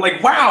about it, I'm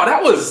like, wow,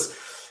 that was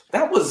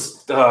That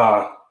was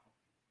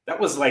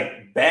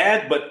like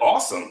bad but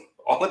awesome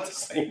all at the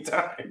same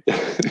time.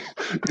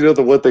 The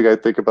one thing I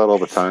think about all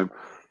the time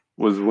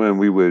was when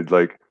we would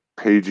like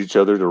page each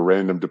other to a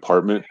random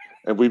department,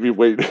 and we'd be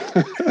waiting,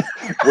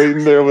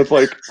 waiting there with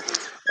like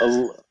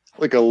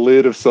a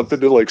lid of something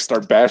to like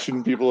start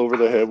bashing people over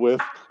the head with,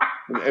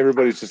 and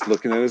everybody's just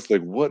looking at us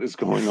like, what is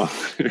going on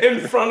here?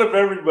 In front of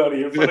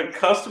everybody, in front of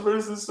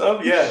customers and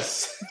stuff.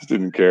 Yes, just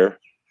didn't care.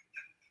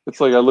 It's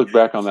like I look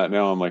back on that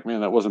now, I'm like, man,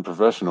 that wasn't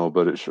professional,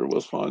 but it sure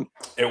was fun.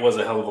 It was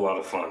a hell of a lot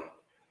of fun.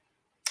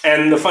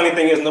 And the funny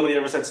thing is, nobody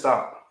ever said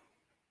stop.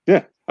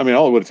 Yeah, I mean,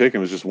 all it would have taken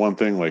was just one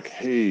thing, like,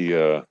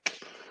 hey,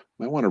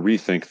 might want to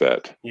rethink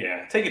that.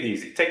 Yeah, take it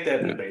easy. Take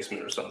that in the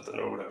basement or something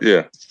or whatever.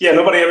 Yeah. Yeah,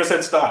 nobody ever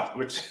said stop,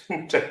 which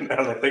now that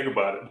I think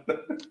about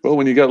it. Well,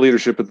 when you got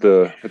leadership at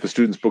the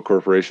Students Book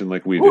Corporation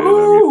like we did,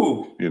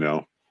 Woo-hoo! I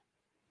mean,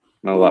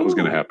 not a lot was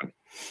going to happen.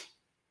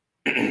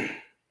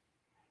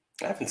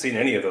 I haven't seen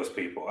any of those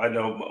people. I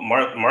know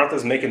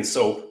Martha's making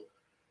soap.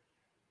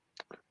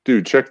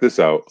 Dude, check this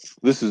out.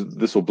 This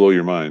will blow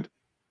your mind.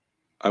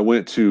 I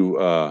went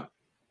to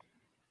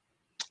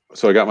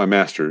so I got my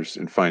master's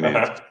in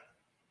finance,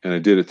 and I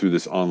did it through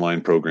this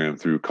online program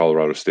through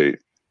Colorado State.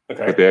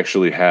 Okay. But they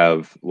actually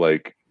have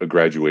like a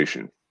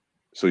graduation,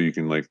 so you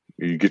can like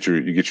you get your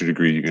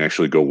degree. You can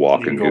actually go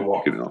walk and get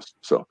it else.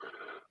 So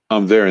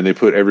I'm there, and they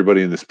put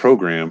everybody in this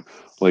program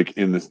like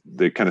in this.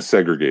 They kind of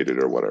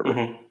segregated or whatever.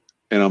 Mm-hmm.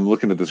 And I'm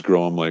looking at this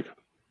girl. I'm like,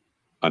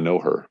 I know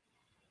her,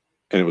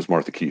 and it was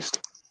Martha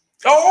Keast.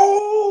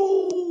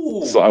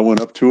 Oh! So I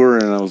went up to her,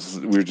 and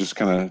we were just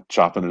kind of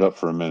chopping it up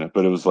for a minute,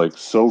 but it was like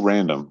so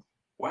random.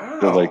 Wow.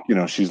 But like,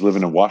 she's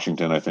living in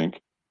Washington, I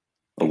think,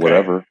 or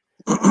whatever,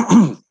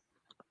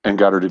 and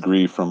got her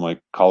degree from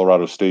like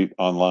Colorado State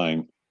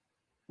online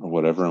or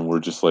whatever. And we're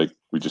just like,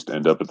 we just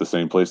end up at the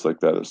same place like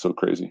that. It's so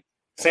crazy.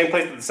 Same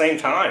place at the same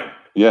time.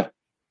 Yeah.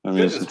 I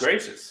mean, Goodness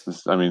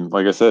gracious. I mean,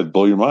 like I said,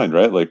 blow your mind,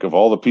 right? Like of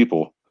all the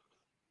people,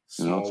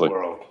 Small it's like,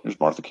 world. There's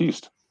Martha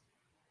Keast.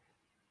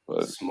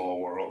 But small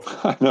world.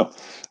 I know.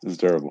 It's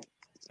terrible.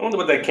 I wonder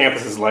what that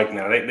campus is like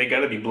now. They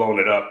got to be blowing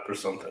it up or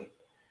something.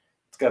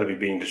 It's got to be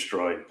being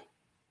destroyed.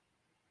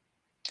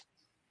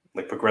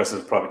 Like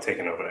Progressive probably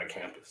taking over that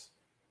campus.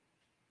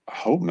 I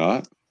hope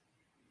not.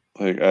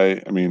 Like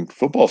I mean,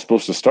 football's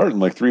supposed to start in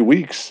like 3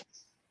 weeks.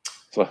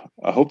 So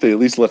I hope they at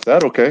least left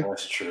that okay.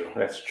 That's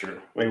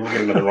true. Maybe we'll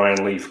get another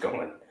Ryan Leaf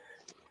going.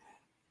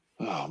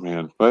 Oh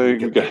man, but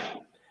we got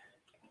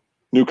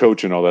new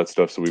coach and all that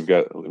stuff, so we've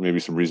got maybe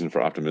some reason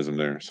for optimism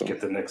there. So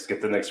get the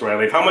next Ryan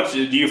Leaf. How much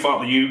do you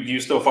follow? Do you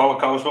still follow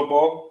college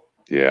football?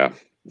 Yeah.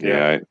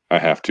 I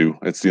have to.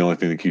 It's the only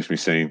thing that keeps me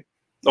sane.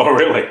 Oh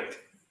really?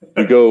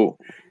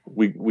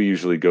 We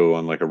usually go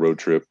on like a road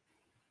trip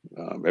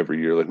every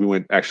year. Like we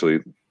went actually,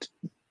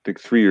 I think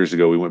 3 years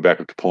ago we went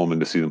back up to Pullman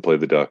to see them play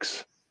the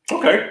Ducks.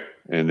 Okay.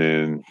 And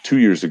then 2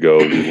 years ago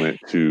we went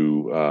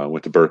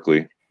to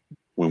Berkeley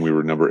when we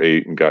were number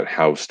 8 and got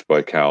housed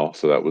by Cal.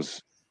 So that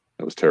was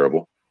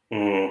terrible.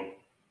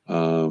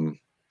 Mm.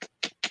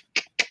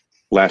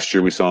 Last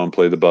year we saw them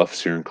play the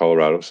Buffs here in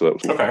Colorado, so that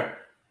was okay.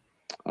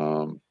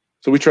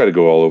 So we try to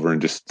go all over and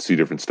just see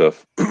different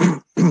stuff.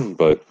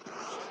 But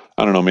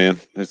I don't know, man.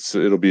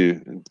 It'll be a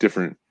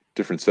different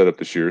setup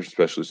this year,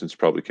 especially since you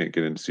probably can't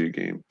get in to see a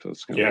game. So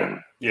it's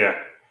yeah.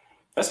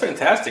 That's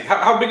fantastic.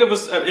 How big of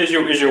is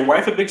your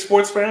wife a big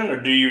sports fan, or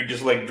do you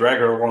just like drag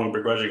her along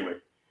begrudgingly?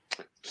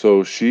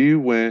 So she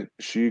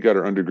got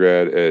her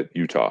undergrad at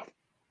Utah.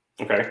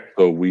 Okay.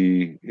 So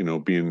we,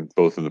 being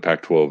both in the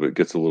Pac-12, it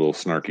gets a little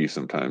snarky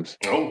sometimes.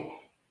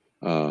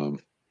 Oh.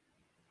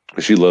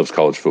 She loves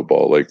college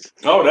football. Like.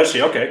 Oh, does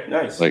she? Okay,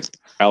 nice. Like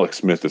Alex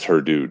Smith is her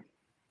dude.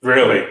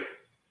 Really?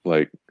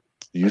 Like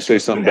you say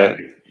something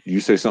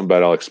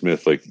about Alex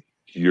Smith, like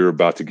you're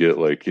about to get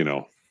like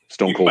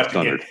stone cold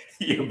stunned.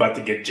 You're about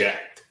to get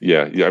jacked.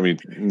 Yeah. I mean,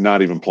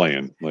 not even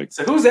playing. Like.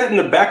 So who's that in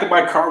the back of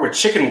my car with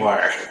chicken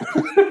wire?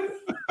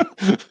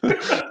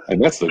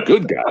 And that's the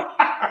good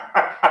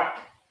guy.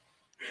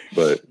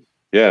 But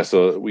yeah,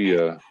 so we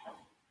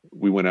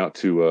went out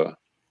to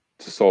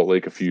Salt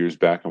Lake a few years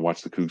back and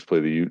watched the Cougs play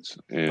the Utes,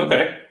 and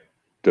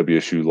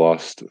WSU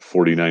lost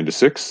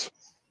 49-6.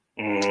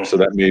 So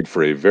that made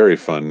for a very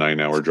fun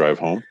 9-hour drive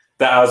home.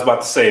 That I was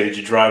about to say, did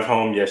you drive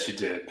home? Yes, you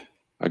did.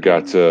 I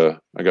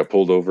got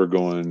pulled over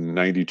going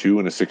 92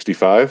 in a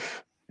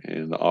 65,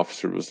 and the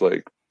officer was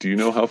like, "Do you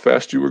know how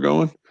fast you were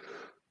going?"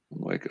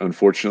 I'm like,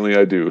 "Unfortunately,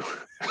 I do."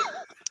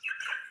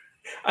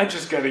 I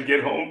just got to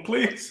get home,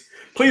 please.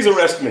 Please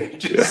arrest me.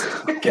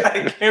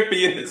 I can't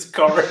be in this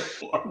car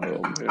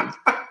anymore. Oh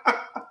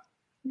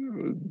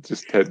man,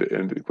 just had to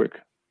end it quick.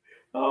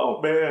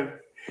 Oh man,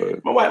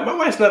 but my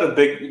wife's not a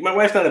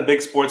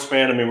big sports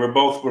fan. I mean, we're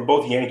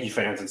both Yankee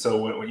fans, and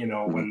so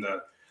when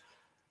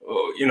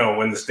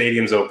the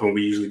stadium's open,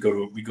 we usually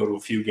go to a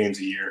few games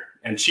a year,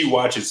 and she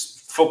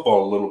watches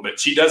football a little bit.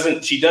 She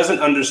doesn't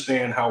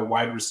understand how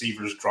wide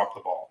receivers drop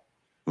the ball.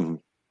 Mm-hmm.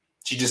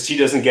 She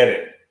doesn't get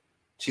it.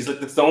 She's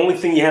like, that's the only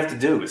thing you have to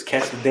do is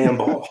catch the damn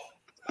ball.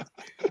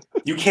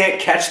 You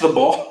can't catch the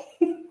ball.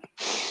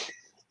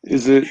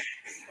 Is it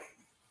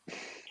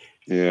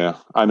Yeah,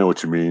 I know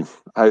what you mean.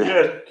 I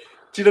Yeah,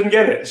 she doesn't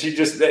get it. She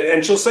just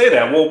and she'll say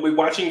that. We'll be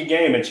watching a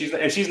game, and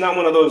she's not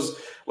one of those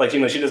like she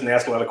doesn't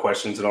ask a lot of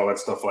questions and all that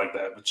stuff like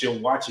that. But she'll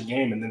watch a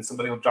game, and then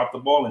somebody will drop the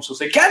ball, and she'll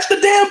say, "Catch the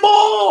damn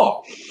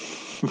ball!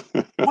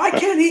 Why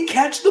can't he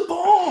catch the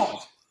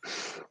ball?"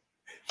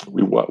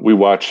 we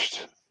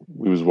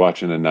was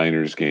watching a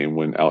Niners game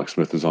when Alex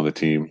Smith was on the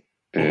team,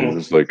 and it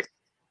was like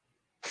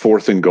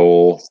 4th and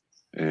goal,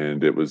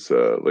 and it was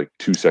like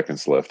 2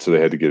 seconds left, so they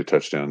had to get a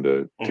touchdown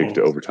to take it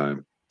to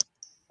overtime.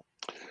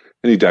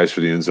 And he dives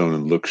for the end zone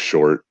and looks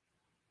short.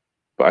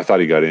 But I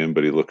thought he got in,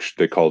 but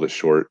they called it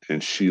short,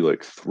 and she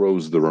like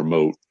throws the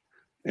remote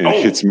and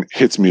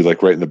hits me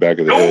like right in the back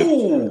of the head.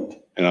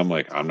 And I'm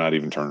like, I'm not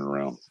even turning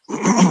around.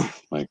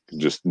 Like,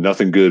 just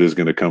nothing good is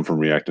going to come from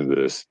reacting to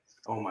this.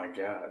 Oh my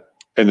God.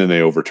 And then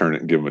they overturn it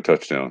and give him a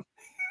touchdown.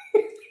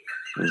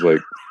 I was like,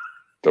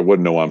 I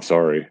wouldn't know. I'm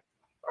sorry.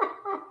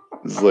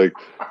 It's like,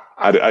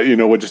 I you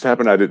know what just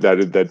happened? I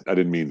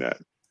didn't mean that.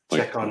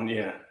 Like, check on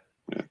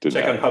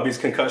check on hubby's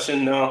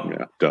concussion. No.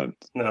 Yeah, done.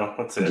 No,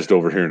 that's it. I'm just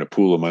over here in a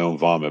pool of my own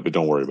vomit, but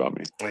don't worry about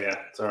me. Yeah,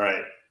 it's all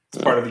right.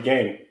 It's part of the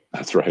game.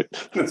 That's right.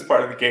 It's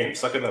part of the game.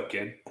 Suck it up,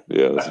 kid.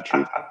 Yeah, that's the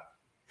truth.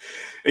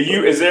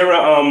 Is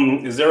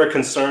there a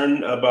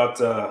concern about?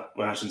 Well,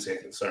 I shouldn't say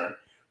concern,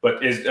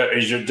 but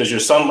does your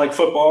son like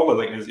football? Or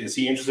like, is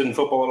he interested in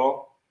football at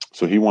all?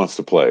 So he wants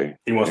to play.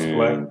 He wants to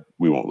play.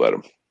 We won't let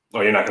him.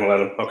 Oh, you're not going to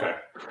let him? Okay.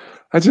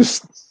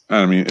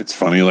 I mean, it's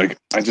funny. Like,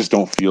 I just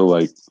don't feel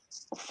like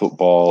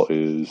football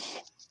is.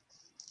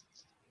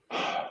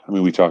 I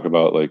mean, we talk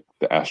about like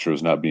the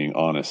Astros not being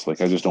honest.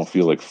 Like, I just don't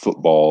feel like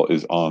football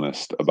is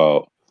honest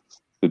about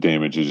the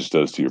damage it just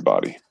does to your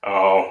body.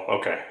 Oh,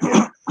 okay.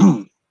 Yeah.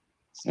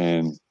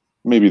 And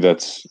maybe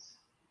that's,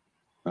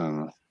 I don't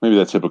know, maybe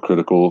that's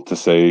hypocritical to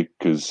say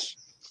because,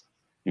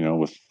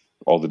 with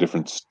all the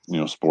different,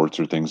 sports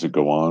or things that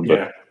go on. But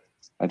yeah.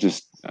 I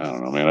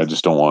don't know, man. I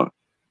just don't want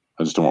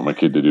my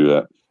kid to do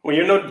that. Well,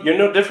 you're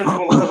no different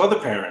from a lot of other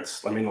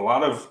parents. I mean, a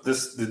lot of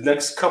the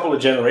next couple of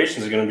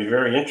generations are going to be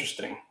very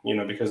interesting,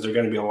 because there are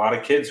going to be a lot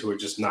of kids who are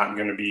just not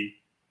going to be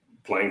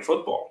playing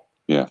football.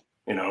 Yeah.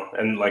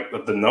 And like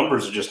the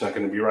numbers are just not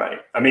going to be right.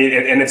 I mean,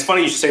 and it's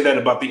funny you should say that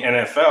about the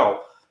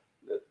NFL.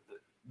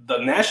 The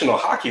National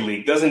Hockey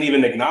League doesn't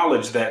even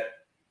acknowledge that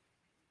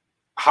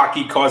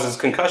hockey causes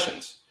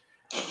concussions.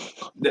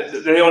 They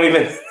don't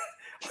even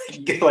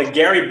like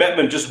Gary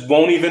Bettman just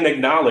won't even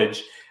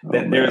acknowledge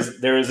that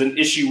there is an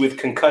issue with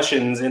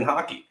concussions in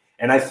hockey,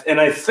 and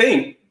I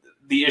think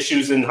the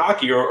issues in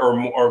hockey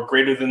are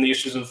greater than the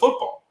issues in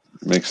football.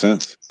 Makes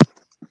sense.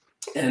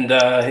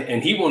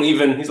 And he won't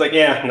even. He's like,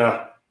 yeah,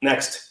 no.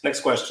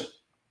 Next question.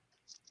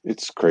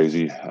 It's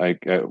crazy.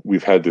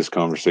 We've had this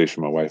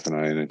conversation, my wife and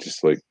I, and it's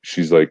just like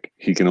she's like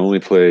he can only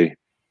play.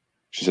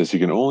 She says he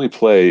can only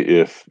play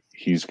if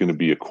he's going to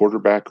be a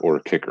quarterback or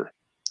a kicker.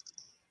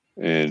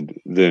 And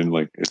then,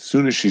 like, as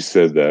soon as she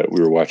said that, we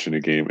were watching a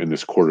game, and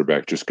this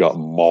quarterback just got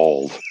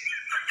mauled.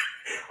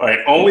 All right,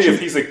 only if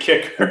he's a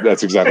kicker.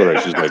 That's exactly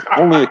right. She's like,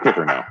 only a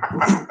kicker now.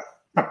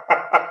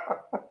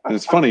 And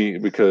it's funny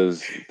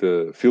because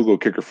the field goal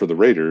kicker for the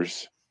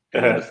Raiders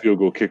and the field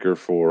goal kicker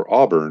for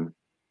Auburn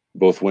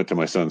both went to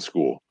my son's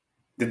school.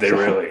 Did they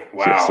really?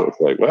 Wow. Yeah, so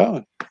it's like,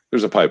 well,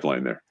 there's a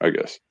pipeline there, I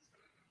guess.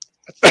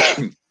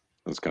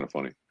 That's kind of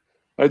funny.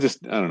 I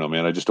don't know,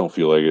 man. I just don't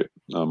feel like it.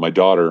 My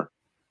daughter,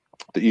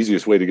 the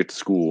easiest way to get to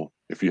school,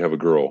 if you have a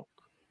girl,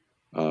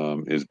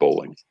 is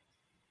bowling.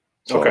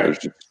 So okay.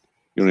 You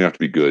don't have to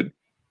be good,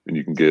 and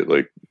you can get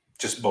like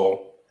just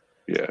bowl.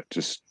 Yeah,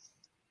 just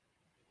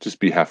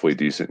be halfway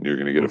decent, and you're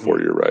going to get a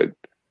 4-year ride.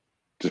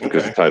 Just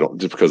because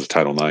of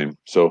Title IX.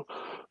 So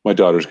my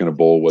daughter's going to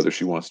bowl whether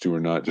she wants to or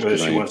not. Whether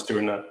she wants to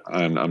or not.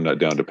 I'm not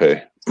down to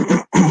pay.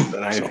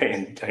 Then I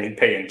ain't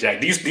paying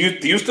Jack. Do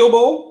you still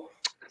bowl?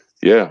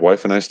 Yeah,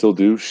 wife and I still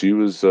do. She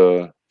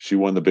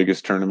won the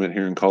biggest tournament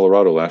here in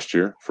Colorado last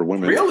year for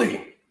women.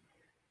 Really?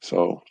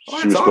 So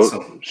she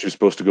was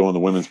supposed to go on the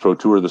Women's Pro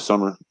Tour this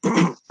summer.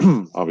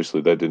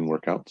 Obviously, that didn't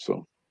work out.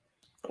 So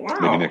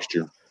maybe next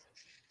year.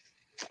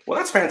 Well,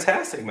 that's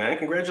fantastic, man.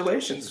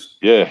 Congratulations.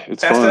 Yeah,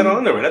 it's Pass fun. that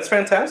on to her. That's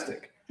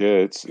fantastic. Yeah,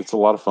 it's a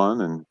lot of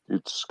fun, and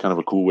it's kind of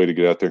a cool way to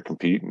get out there and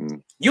compete.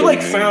 And you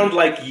found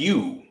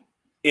you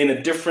in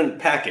a different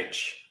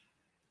package.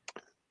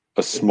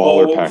 A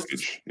smaller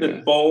package.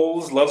 That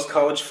bowls, loves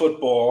college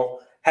football,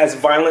 has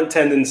violent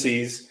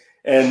tendencies,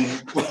 and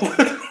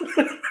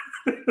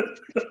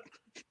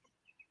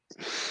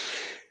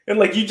and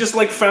like you just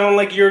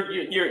found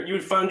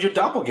you found your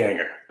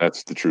doppelganger.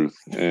 That's the truth,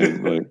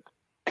 and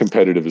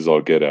competitive is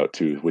all get out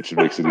too, which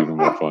makes it even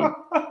more fun.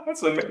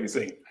 That's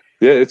amazing.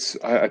 Yeah,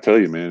 I tell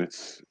you, man,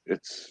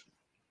 it's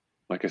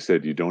like I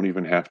said, you don't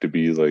even have to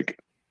be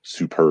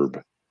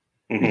superb.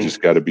 Mm-hmm. You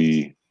just got to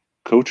be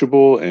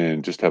coachable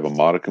and just have a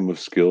modicum of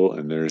skill.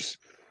 And there's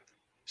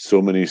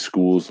so many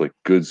schools,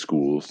 good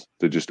schools,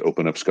 that just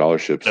open up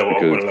scholarships. That will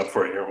open it up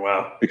for you.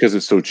 Wow. Because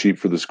it's so cheap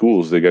for the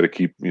schools, they got to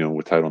keep,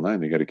 with Title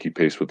IX, they got to keep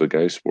pace with the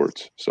guys'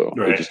 sports. So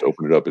They just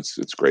open it up. It's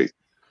great.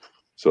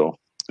 So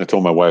I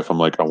told my wife, I'm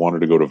like, I want her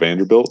to go to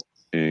Vanderbilt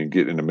and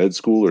get into med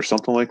school or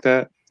something like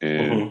that.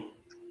 And Mm-hmm.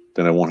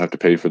 then I won't have to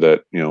pay for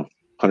that,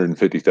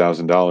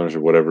 $150,000 or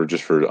whatever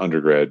just for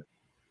undergrad.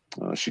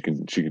 She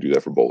can do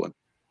that for bowling.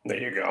 There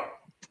you go.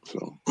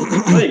 So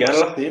Well, you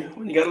got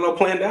it all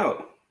planned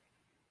out.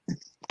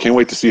 Can't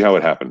wait to see how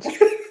it happens.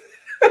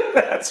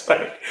 That's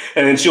right.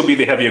 And then she'll be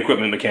the heavy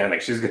equipment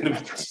mechanic. She's gonna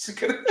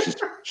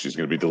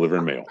be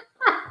delivering mail.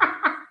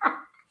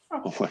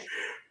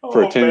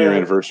 For a 10-year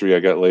anniversary, I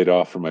got laid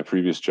off from my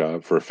previous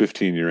job. For a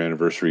 15-year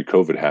anniversary,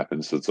 COVID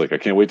happened. So it's like, I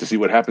can't wait to see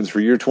what happens for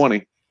year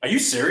 20. Are you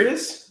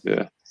serious?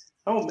 Yeah.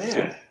 Oh, man.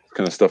 So,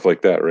 kind of stuff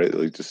like that, right?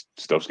 Like, just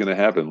stuff's going to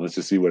happen. Let's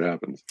just see what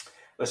happens.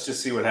 Let's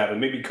just see what happens.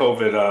 Maybe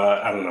COVID,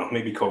 I don't know.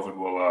 Maybe COVID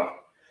will,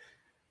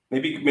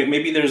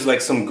 maybe there's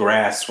like some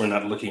grass we're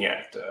not looking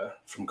at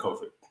from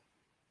COVID.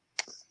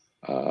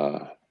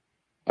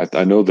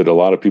 I know that a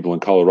lot of people in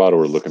Colorado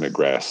are looking at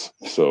grass.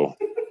 So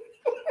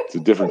it's a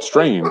different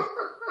strain.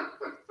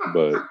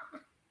 But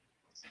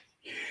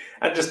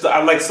I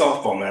like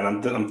softball, man.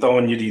 I'm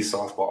throwing you these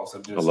softballs.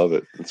 I love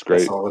it. It's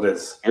great. That's all it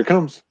is. Here it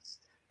comes.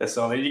 That's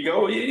all. There you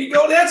go. Here you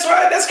go. That's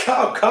right. That's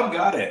Cub. Cub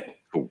got it.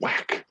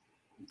 Whack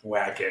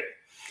it.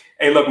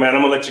 Hey, look, man.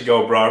 I'm gonna let you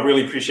go, bro. I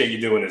really appreciate you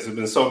doing this. It's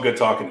been so good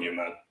talking to you,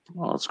 man.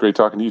 Well, it's great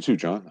talking to you too,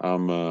 John.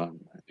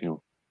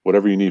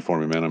 Whatever you need for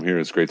me, man. I'm here.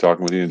 It's great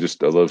talking with you, and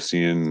just I love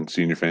seeing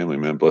your family,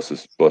 man.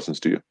 Blessings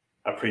to you.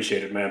 I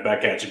appreciate it, man.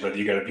 Back at you, brother.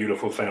 You got a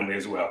beautiful family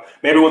as well.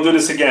 Maybe we'll do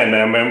this again,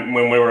 man,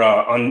 when we're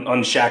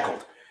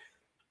unshackled.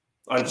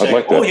 I'd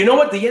like that. Oh, you know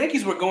what? The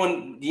Yankees were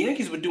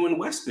doing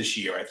West this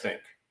year, I think,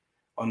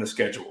 on the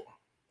schedule.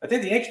 I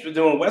think the Yankees were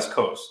doing West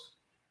Coast.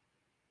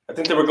 I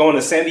think they were going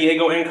to San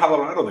Diego and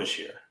Colorado this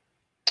year.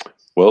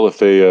 Well, if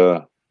they,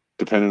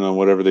 depending on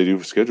whatever they do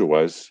for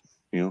schedule-wise,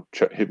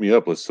 hit me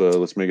up. Let's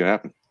make it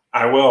happen.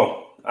 I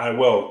will.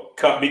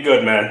 Cut. Be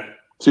good, man.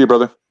 See you,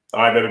 brother.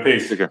 All right, baby.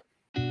 Peace. Take care.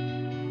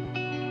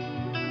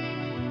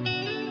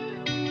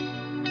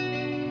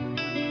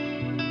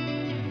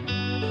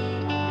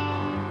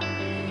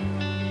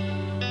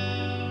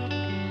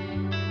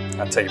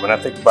 I tell you, when I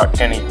think about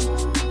Kenny,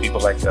 people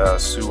like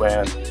Sue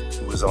Ann,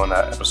 who was on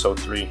episode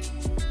 3,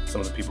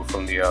 some of the people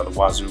from the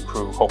Wazoo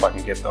crew, hope I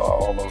can get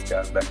all those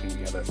guys back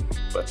together.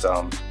 But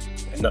and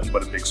nothing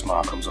but a big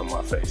smile comes on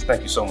my face.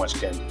 Thank you so much,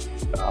 Ken,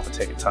 for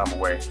taking time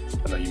away.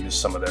 I know you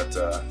missed some of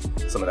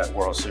that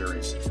World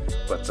Series,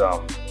 but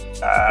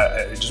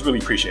I just really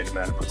appreciate it,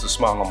 man. It puts a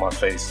smile on my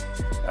face,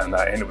 and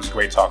it was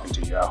great talking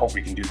to you. I hope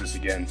we can do this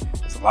again.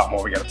 There's a lot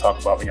more we got to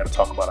talk about. We got to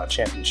talk about our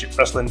championship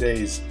wrestling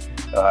days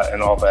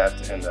and all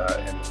that, and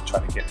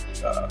try to get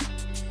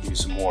you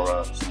some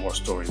more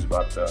stories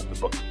about the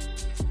book.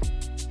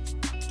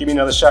 Give me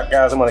another shot,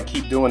 guys. I'm going to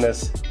keep doing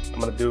this. I'm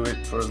going to do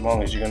it for as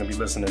long as you're going to be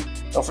listening.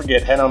 Don't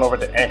forget, head on over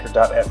to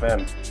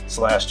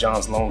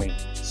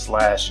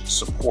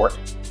anchor.fm/JohnsLonely/support.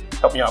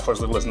 Help me out for as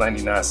little as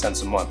 99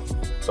 cents a month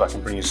so I can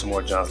bring you some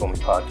more John's Lonely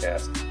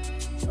podcasts.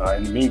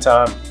 In the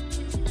meantime,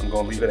 I'm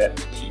going to leave it at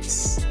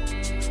peace.